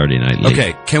back in Saturday night late.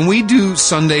 Okay, can we do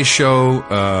Sunday show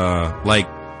like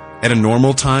at a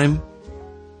normal time?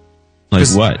 Like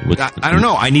what? I don't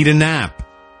know. I need a nap.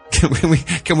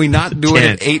 Can we not do it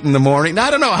at 8 in the morning? No,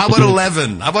 I don't know. How about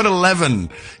 11? How about 11?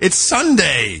 It's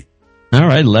Sunday. All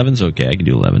right, 11's okay. I can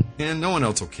do 11. Yeah, no one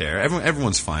else will care.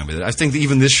 Everyone's fine with it. I think that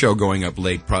even this show going up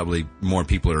late, probably more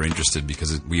people are interested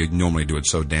because we normally do it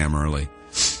so damn early.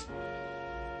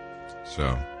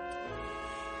 So,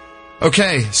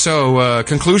 okay. So,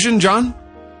 conclusion, John?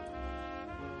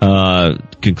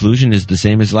 Conclusion is the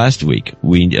same as last week.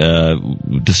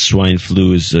 The swine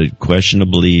flu is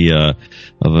questionably of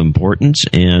importance,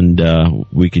 and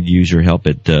we could use your help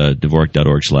at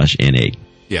Dvorak.org/NA.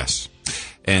 Yes,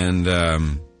 and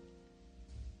I'm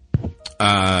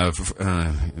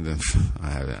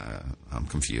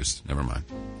confused. Never mind.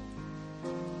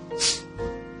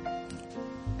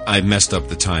 I messed up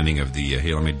the timing of the.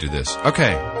 Here, let me do this.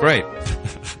 Okay, great.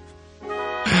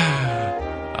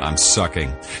 I'm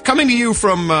sucking. Coming to you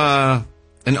from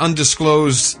an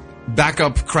undisclosed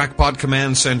backup crackpot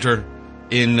command center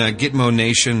in Gitmo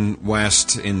Nation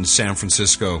West in San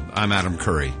Francisco, I'm Adam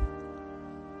Curry.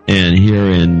 And here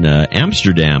in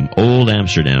Amsterdam, old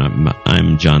Amsterdam,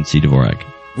 I'm John C. Dvorak.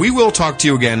 We will talk to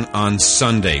you again on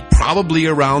Sunday, probably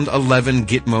around 11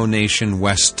 Gitmo Nation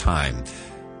West time.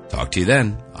 Talk to you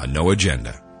then on No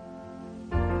Agenda.